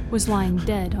was lying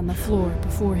dead on the floor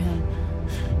before him.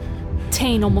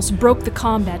 Tane almost broke the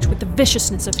comm badge with the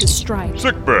viciousness of his strike.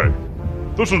 Sickbay!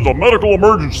 This is a medical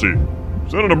emergency.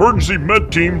 Send an emergency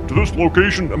med team to this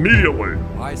location immediately.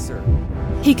 Aye, sir.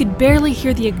 He could barely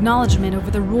hear the acknowledgement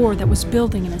over the roar that was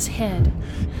building in his head.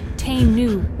 Tane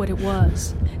knew what it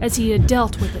was, as he had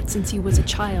dealt with it since he was a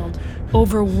child.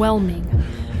 Overwhelming,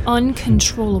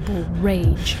 uncontrollable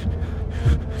rage.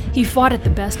 He fought it the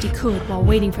best he could while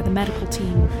waiting for the medical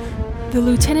team. The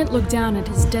lieutenant looked down at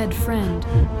his dead friend,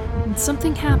 and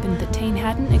something happened that Tane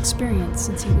hadn't experienced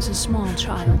since he was a small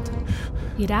child.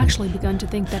 He had actually begun to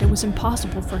think that it was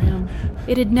impossible for him.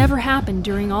 It had never happened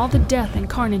during all the death and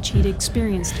carnage he'd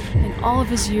experienced in all of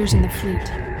his years in the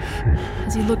fleet.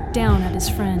 As he looked down at his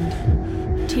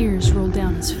friend, tears rolled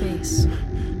down his face.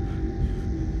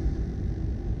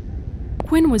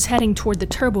 Quinn was heading toward the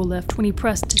turbolift when he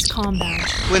pressed his comm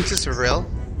badge. Quinn to Savril.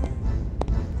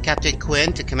 Captain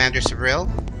Quinn to Commander Savril.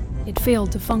 It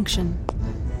failed to function.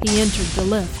 He entered the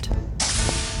lift.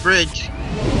 Bridge.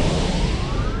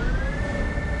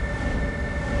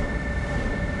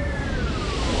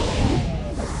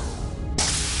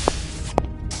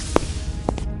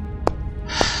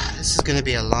 This is gonna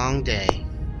be a long day.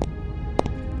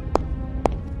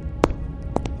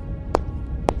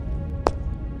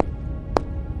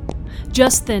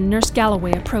 Just then, Nurse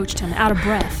Galloway approached him, out of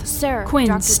breath. Sir, Quinn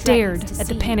Dr. stared at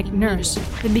the panicked nurse,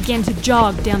 then began to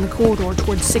jog down the corridor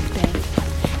towards sickbay.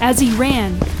 As he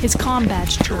ran, his comm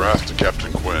badge turned. Wrath to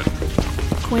Captain Quinn.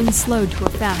 Quinn slowed to a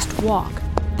fast walk,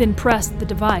 then pressed the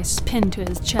device pinned to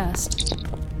his chest.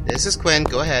 This is Quinn.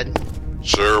 Go ahead.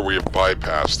 Sir, we have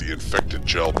bypassed the infected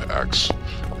gel packs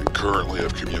and currently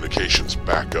have communications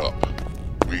back up.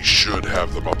 We should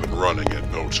have them up and running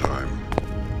in no time.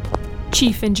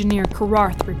 Chief Engineer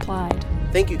Kararth replied.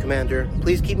 Thank you, Commander.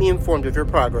 Please keep me informed of your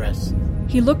progress.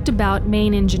 He looked about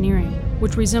main engineering,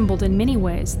 which resembled in many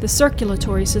ways the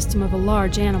circulatory system of a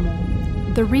large animal.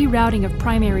 The rerouting of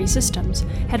primary systems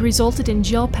had resulted in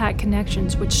gel pack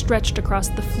connections which stretched across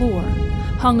the floor,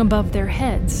 hung above their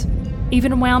heads,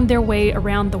 even wound their way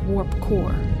around the warp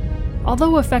core.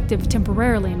 Although effective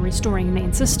temporarily in restoring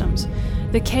main systems,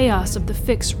 the chaos of the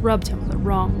fix rubbed him the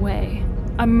wrong way.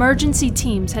 Emergency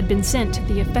teams had been sent to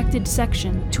the affected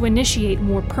section to initiate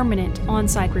more permanent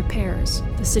on-site repairs.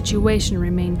 The situation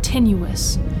remained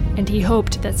tenuous, and he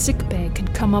hoped that sickbay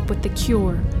could come up with the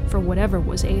cure for whatever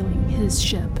was ailing his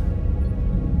ship.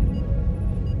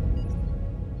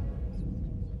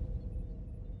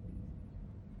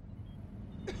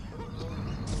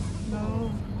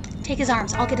 Take his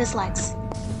arms, I'll get his legs.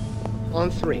 On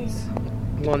 3.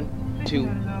 1, 2,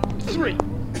 3.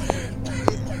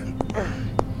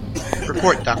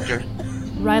 Report, Doctor.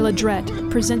 Ryla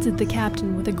Drett presented the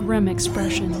captain with a grim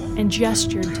expression and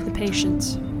gestured to the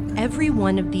patients. Every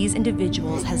one of these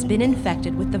individuals has been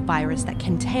infected with the virus that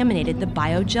contaminated the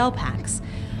biogel packs.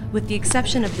 With the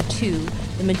exception of the 2,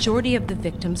 the majority of the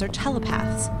victims are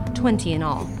telepaths, 20 in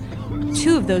all.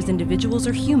 2 of those individuals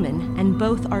are human, and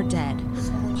both are dead,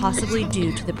 possibly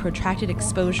due to the protracted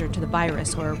exposure to the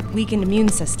virus or weakened immune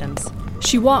systems.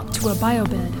 She walked to a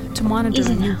biobed to monitor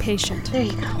Easy a new now. patient. There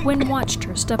you go. Quinn watched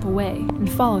her step away and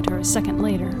followed her a second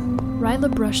later.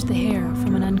 Ryla brushed the hair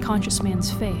from an unconscious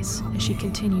man's face as she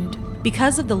continued.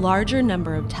 Because of the larger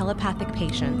number of telepathic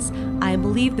patients, I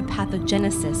believe the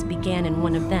pathogenesis began in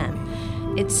one of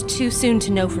them. It's too soon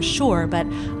to know for sure, but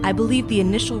I believe the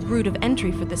initial route of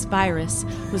entry for this virus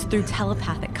was through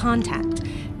telepathic contact.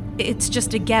 It's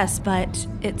just a guess, but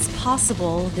it's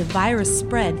possible the virus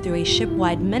spread through a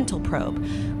ship-wide mental probe,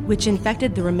 which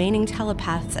infected the remaining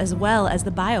telepaths as well as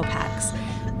the biopacks.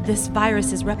 This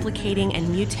virus is replicating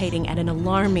and mutating at an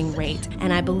alarming rate,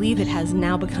 and I believe it has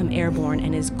now become airborne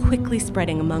and is quickly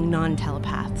spreading among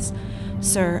non-telepaths.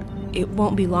 Sir, it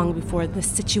won't be long before this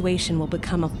situation will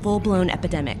become a full-blown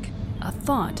epidemic. A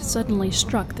thought suddenly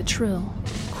struck the Trill.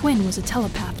 Quinn was a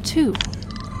telepath too.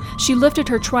 She lifted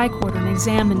her tricorder and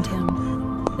examined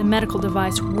him. The medical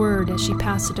device whirred as she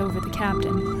passed it over the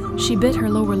captain. She bit her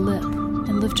lower lip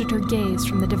and lifted her gaze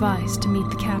from the device to meet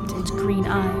the captain's green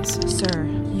eyes. Sir,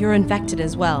 you're infected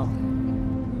as well.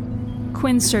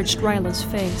 Quinn searched Ryla's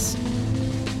face.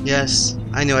 Yes,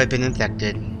 I know I've been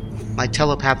infected. My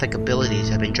telepathic abilities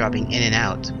have been dropping in and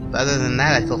out, but other than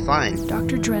that, I feel fine.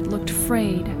 Dr. Dredd looked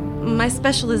frayed. My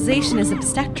specialization is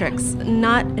obstetrics,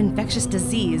 not infectious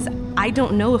disease. I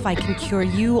don't know if I can cure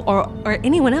you or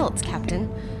anyone else, Captain.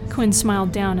 Quinn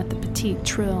smiled down at the petite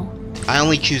Trill. I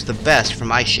only choose the best for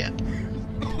my ship.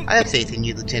 I have faith in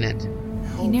you, Lieutenant.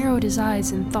 He narrowed his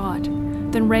eyes in thought,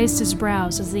 then raised his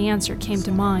brows as the answer came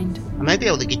to mind. I might be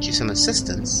able to get you some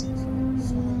assistance.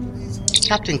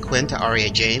 Captain Quinn to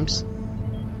Aria James.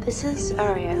 This is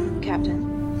Aria, Captain.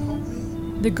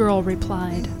 The girl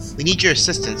replied. We need your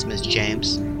assistance, Miss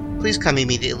James. Please come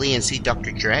immediately and see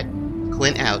Dr. Drett.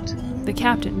 Quinn out. The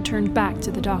captain turned back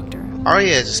to the doctor.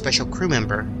 Aria is a special crew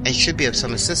member and should be of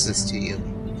some assistance to you.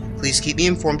 Please keep me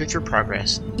informed of your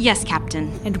progress. Yes,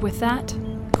 Captain. And with that,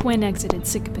 Quinn exited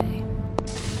sickbay.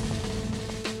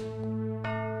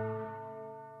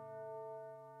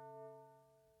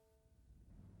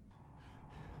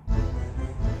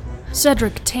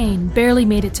 Cedric Tane barely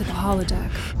made it to the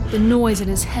holodeck. The noise in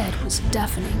his head was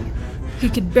deafening. He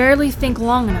could barely think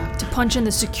long enough to punch in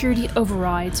the security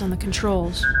overrides on the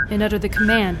controls and utter the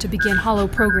command to begin holo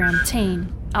program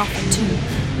Tane, Alpha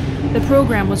 2. The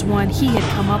program was one he had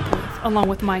come up with, along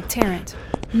with Mike Tarrant.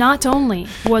 Not only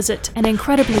was it an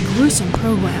incredibly gruesome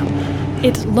program,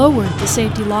 it lowered the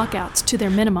safety lockouts to their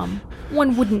minimum.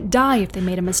 One wouldn't die if they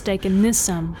made a mistake in this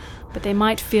sum, but they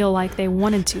might feel like they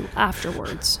wanted to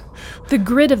afterwards. The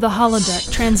grid of the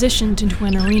holodeck transitioned into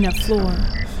an arena floor.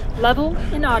 Level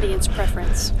and audience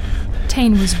preference.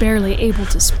 Tane was barely able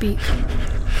to speak.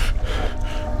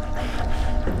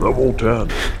 Level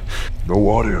 10. No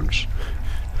audience.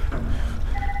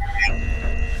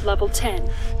 Level 10.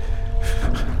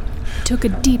 He took a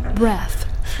deep breath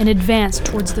and advanced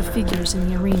towards the figures in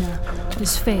the arena.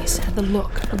 His face had the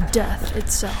look of death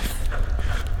itself.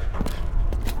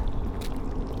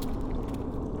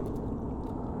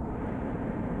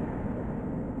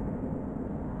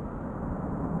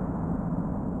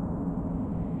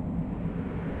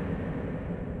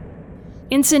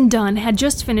 Ensign Dunn had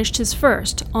just finished his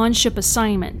first on-ship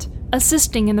assignment,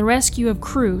 assisting in the rescue of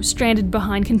crew stranded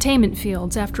behind containment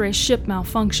fields after a ship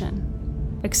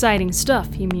malfunction. Exciting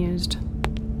stuff, he mused.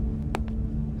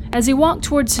 As he walked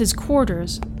towards his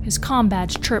quarters, his comm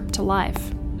badge chirped to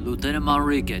life. Lieutenant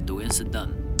Manrique to Ensign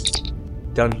Dunn.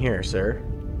 Dunn here, sir.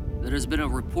 There has been a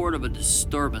report of a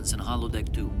disturbance in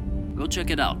Holodeck 2. Go check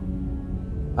it out.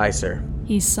 Aye, sir.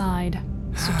 He sighed.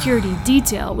 Security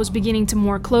detail was beginning to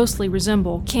more closely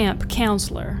resemble camp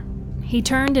counselor. He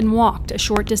turned and walked a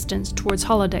short distance towards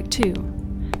Holodeck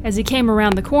 2. As he came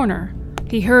around the corner,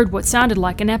 he heard what sounded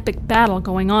like an epic battle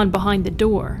going on behind the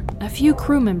door. A few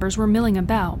crew members were milling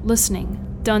about, listening.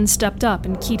 Dunn stepped up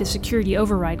and keyed a security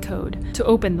override code to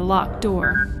open the locked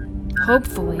door.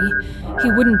 Hopefully,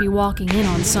 he wouldn't be walking in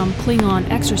on some Klingon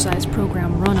exercise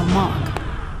program run amok.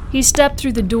 He stepped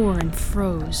through the door and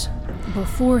froze.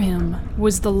 Before him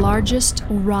was the largest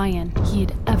Orion he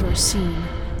had ever seen,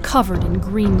 covered in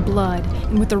green blood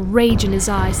and with a rage in his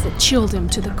eyes that chilled him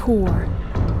to the core.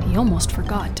 He almost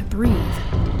forgot to breathe.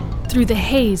 Through the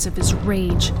haze of his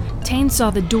rage, Tane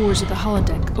saw the doors of the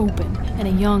holodeck open and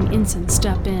a young ensign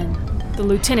step in. The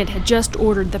lieutenant had just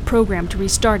ordered the program to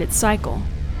restart its cycle.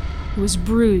 He was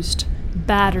bruised,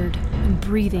 battered, and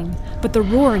breathing, but the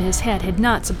roar in his head had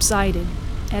not subsided.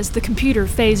 As the computer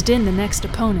phased in the next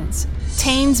opponents,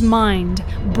 Tane's mind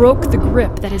broke the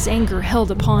grip that his anger held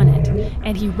upon it,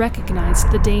 and he recognized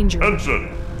the danger.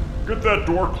 Ensign, get that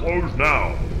door closed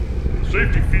now.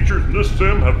 Safety features in this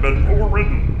sim have been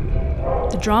overridden.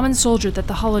 The Draman soldier that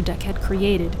the holodeck had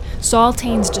created saw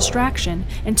Tane's distraction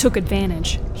and took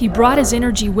advantage. He brought his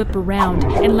energy whip around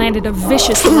and landed a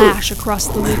vicious lash across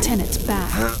the lieutenant's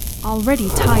back. Already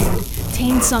tired,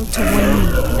 Tane sunk to one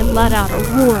knee and let out a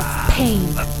roar of pain.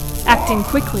 Acting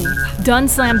quickly, Dunn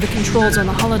slammed the controls on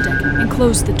the holodeck and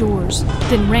closed the doors,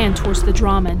 then ran towards the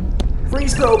Draman.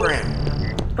 Freeze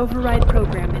program! Override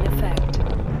program in effect.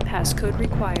 Passcode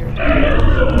required.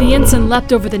 The ensign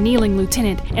leapt over the kneeling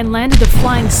lieutenant and landed a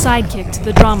flying sidekick to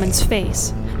the Draman's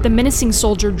face. The menacing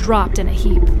soldier dropped in a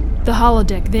heap. The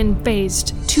holodeck then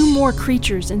phased two more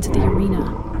creatures into the arena.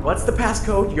 What's the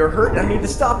passcode? You're hurt. I need to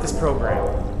stop this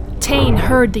program. Tane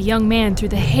heard the young man through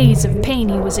the haze of pain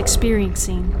he was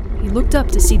experiencing. He looked up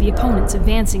to see the opponents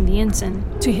advancing the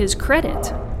ensign. To his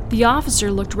credit, the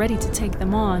officer looked ready to take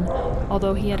them on,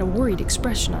 although he had a worried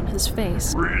expression on his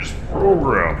face. Freeze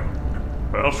program.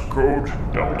 Passcode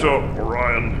Delta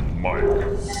Orion Mike.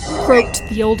 Croaked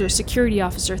the older security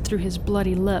officer through his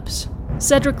bloody lips.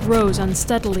 Cedric rose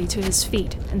unsteadily to his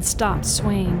feet and stopped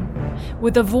swaying.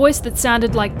 With a voice that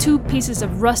sounded like two pieces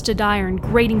of rusted iron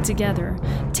grating together,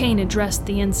 Tane addressed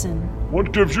the ensign.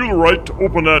 What gives you the right to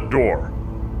open that door?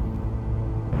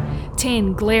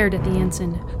 Tane glared at the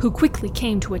ensign, who quickly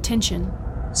came to attention.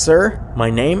 Sir, my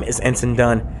name is Ensign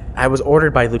Dunn. I was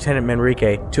ordered by Lieutenant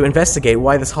Manrique to investigate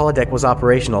why this holodeck was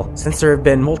operational, since there have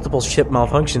been multiple ship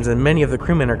malfunctions and many of the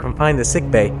crewmen are confined to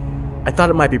sickbay. I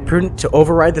thought it might be prudent to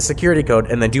override the security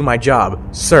code and then do my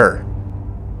job, sir.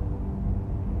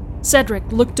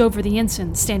 Cedric looked over the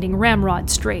ensign, standing ramrod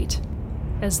straight.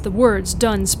 As the words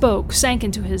Dunn spoke sank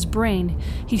into his brain,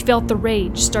 he felt the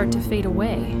rage start to fade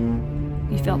away.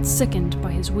 He felt sickened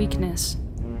by his weakness.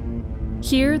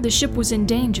 Here, the ship was in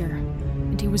danger,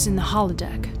 and he was in the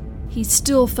holodeck. He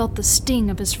still felt the sting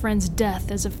of his friend's death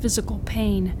as a physical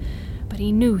pain, but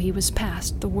he knew he was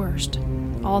past the worst.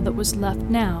 All that was left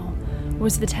now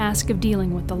was the task of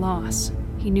dealing with the loss.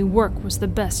 He knew work was the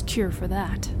best cure for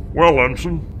that. Well,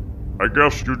 Ensign, I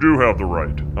guess you do have the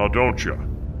right, now don't you?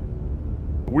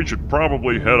 We should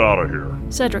probably head out of here.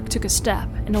 Cedric took a step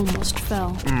and almost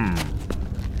fell.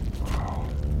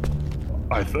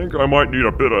 I think I might need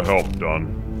a bit of help,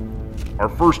 Dunn. Our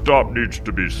first stop needs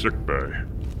to be sickbay.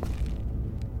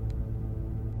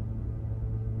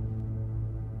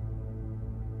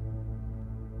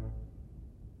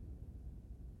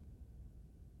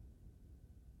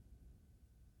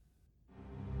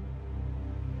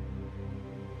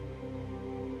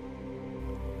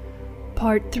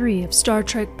 Part 3 of Star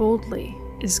Trek Boldly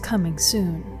is coming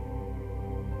soon.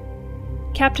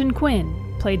 Captain Quinn,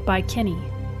 played by Kenny.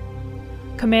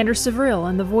 Commander Sevril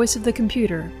and the voice of the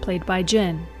computer, played by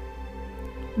Jen.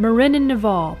 Marinin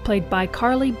Naval, played by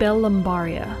Carly Bell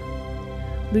Lambaria.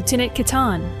 Lieutenant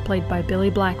Catan, played by Billy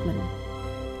Blackman.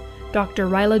 Dr.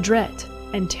 Ryla Drett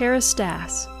and Tara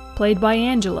Stass, played by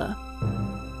Angela.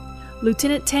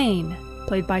 Lieutenant Tane,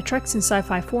 played by Treks and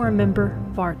Sci-Fi Forum member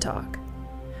Vartok.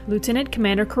 Lieutenant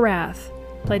Commander Karath,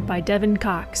 played by Devin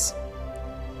Cox.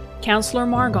 Counselor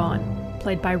Margon,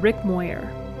 played by Rick Moyer.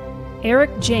 Eric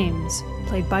James,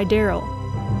 played by Daryl.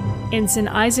 Ensign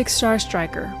Isaac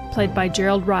Starstriker, played by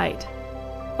Gerald Wright.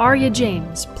 Arya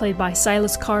James, played by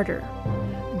Silas Carter.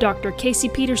 Dr. Casey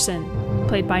Peterson,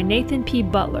 played by Nathan P.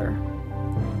 Butler.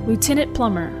 Lieutenant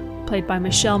Plummer, played by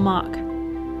Michelle Mock.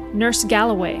 Nurse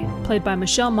Galloway, played by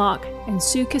Michelle Mock and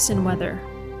Sue Kissenweather.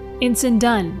 Ensign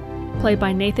Dunn, played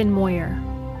by Nathan Moyer.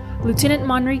 Lieutenant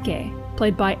Manrique,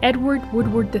 played by Edward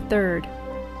Woodward III.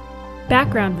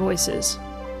 Background voices: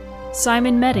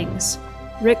 Simon Meddings,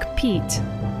 Rick Peet,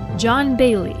 John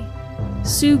Bailey,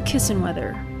 Sue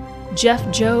Kissenweather,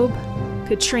 Jeff Job,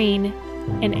 Katrine,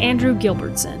 and Andrew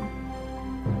Gilbertson.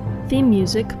 Theme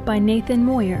music by Nathan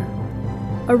Moyer.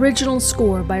 Original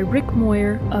score by Rick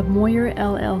Moyer of Moyer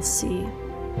LLC.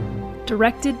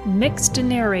 Directed, mixed, and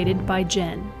narrated by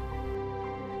Jen.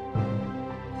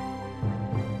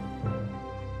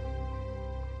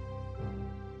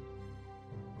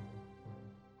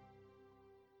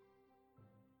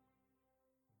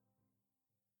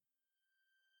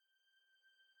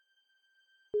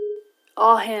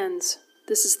 All hands,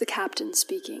 this is the captain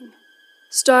speaking.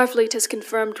 Starfleet has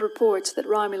confirmed reports that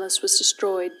Romulus was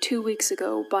destroyed 2 weeks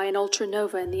ago by an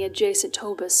ultranova in the adjacent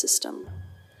Hobus system.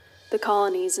 The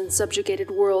colonies and subjugated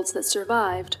worlds that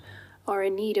survived are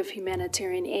in need of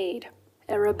humanitarian aid.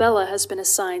 Arabella has been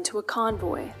assigned to a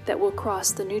convoy that will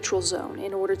cross the neutral zone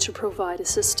in order to provide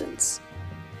assistance.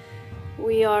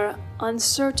 We are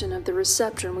uncertain of the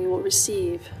reception we will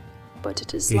receive, but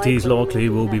it is likely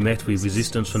we'll be met with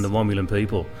resistance from the Romulan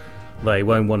people. They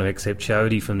won't want to accept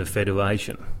charity from the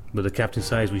Federation, but the captain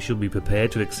says we should be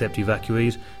prepared to accept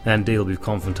evacuees and deal with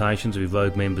confrontations with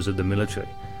rogue members of the military.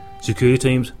 Security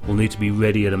teams will need to be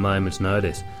ready at a moment's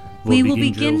notice. We will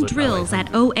begin drills at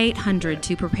 0800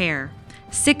 to prepare.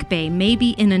 Sickbay may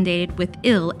be inundated with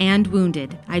ill and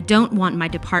wounded. I don't want my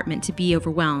department to be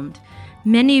overwhelmed.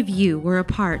 Many of you were a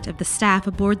part of the staff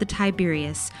aboard the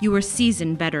Tiberius. You are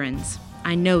seasoned veterans.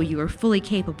 I know you are fully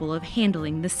capable of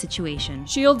handling this situation.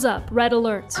 Shields up, red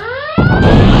alerts.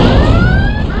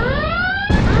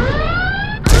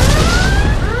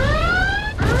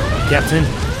 Captain,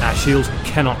 our shields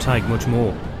cannot take much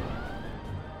more.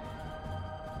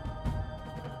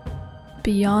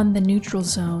 Beyond the neutral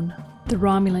zone, the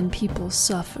Romulan people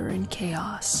suffer in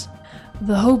chaos.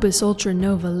 The Hobus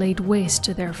Ultranova laid waste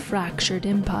to their fractured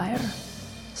empire.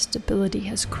 Stability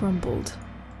has crumbled,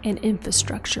 and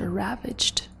infrastructure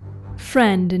ravaged.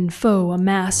 Friend and foe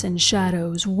amass in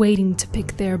shadows, waiting to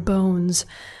pick their bones,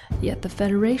 yet the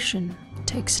Federation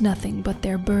takes nothing but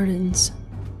their burdens.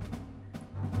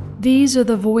 These are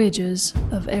the voyages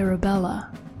of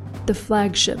Arabella, the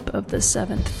flagship of the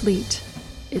 7th Fleet.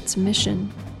 Its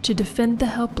mission, to defend the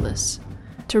helpless,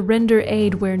 to render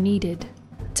aid where needed,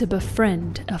 to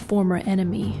befriend a former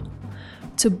enemy,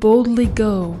 to boldly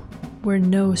go where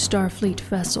no Starfleet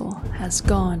vessel has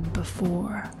gone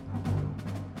before.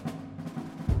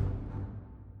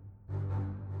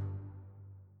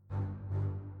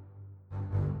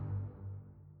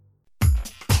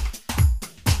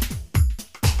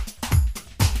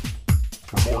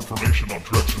 For more information on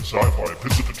Treks and Sci-Fi,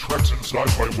 visit the Treks and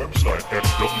Sci-Fi website at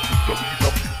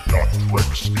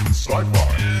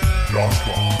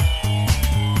www.treksinsci-fi.com.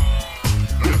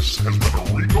 This has been a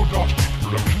Rico Dosky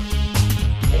production.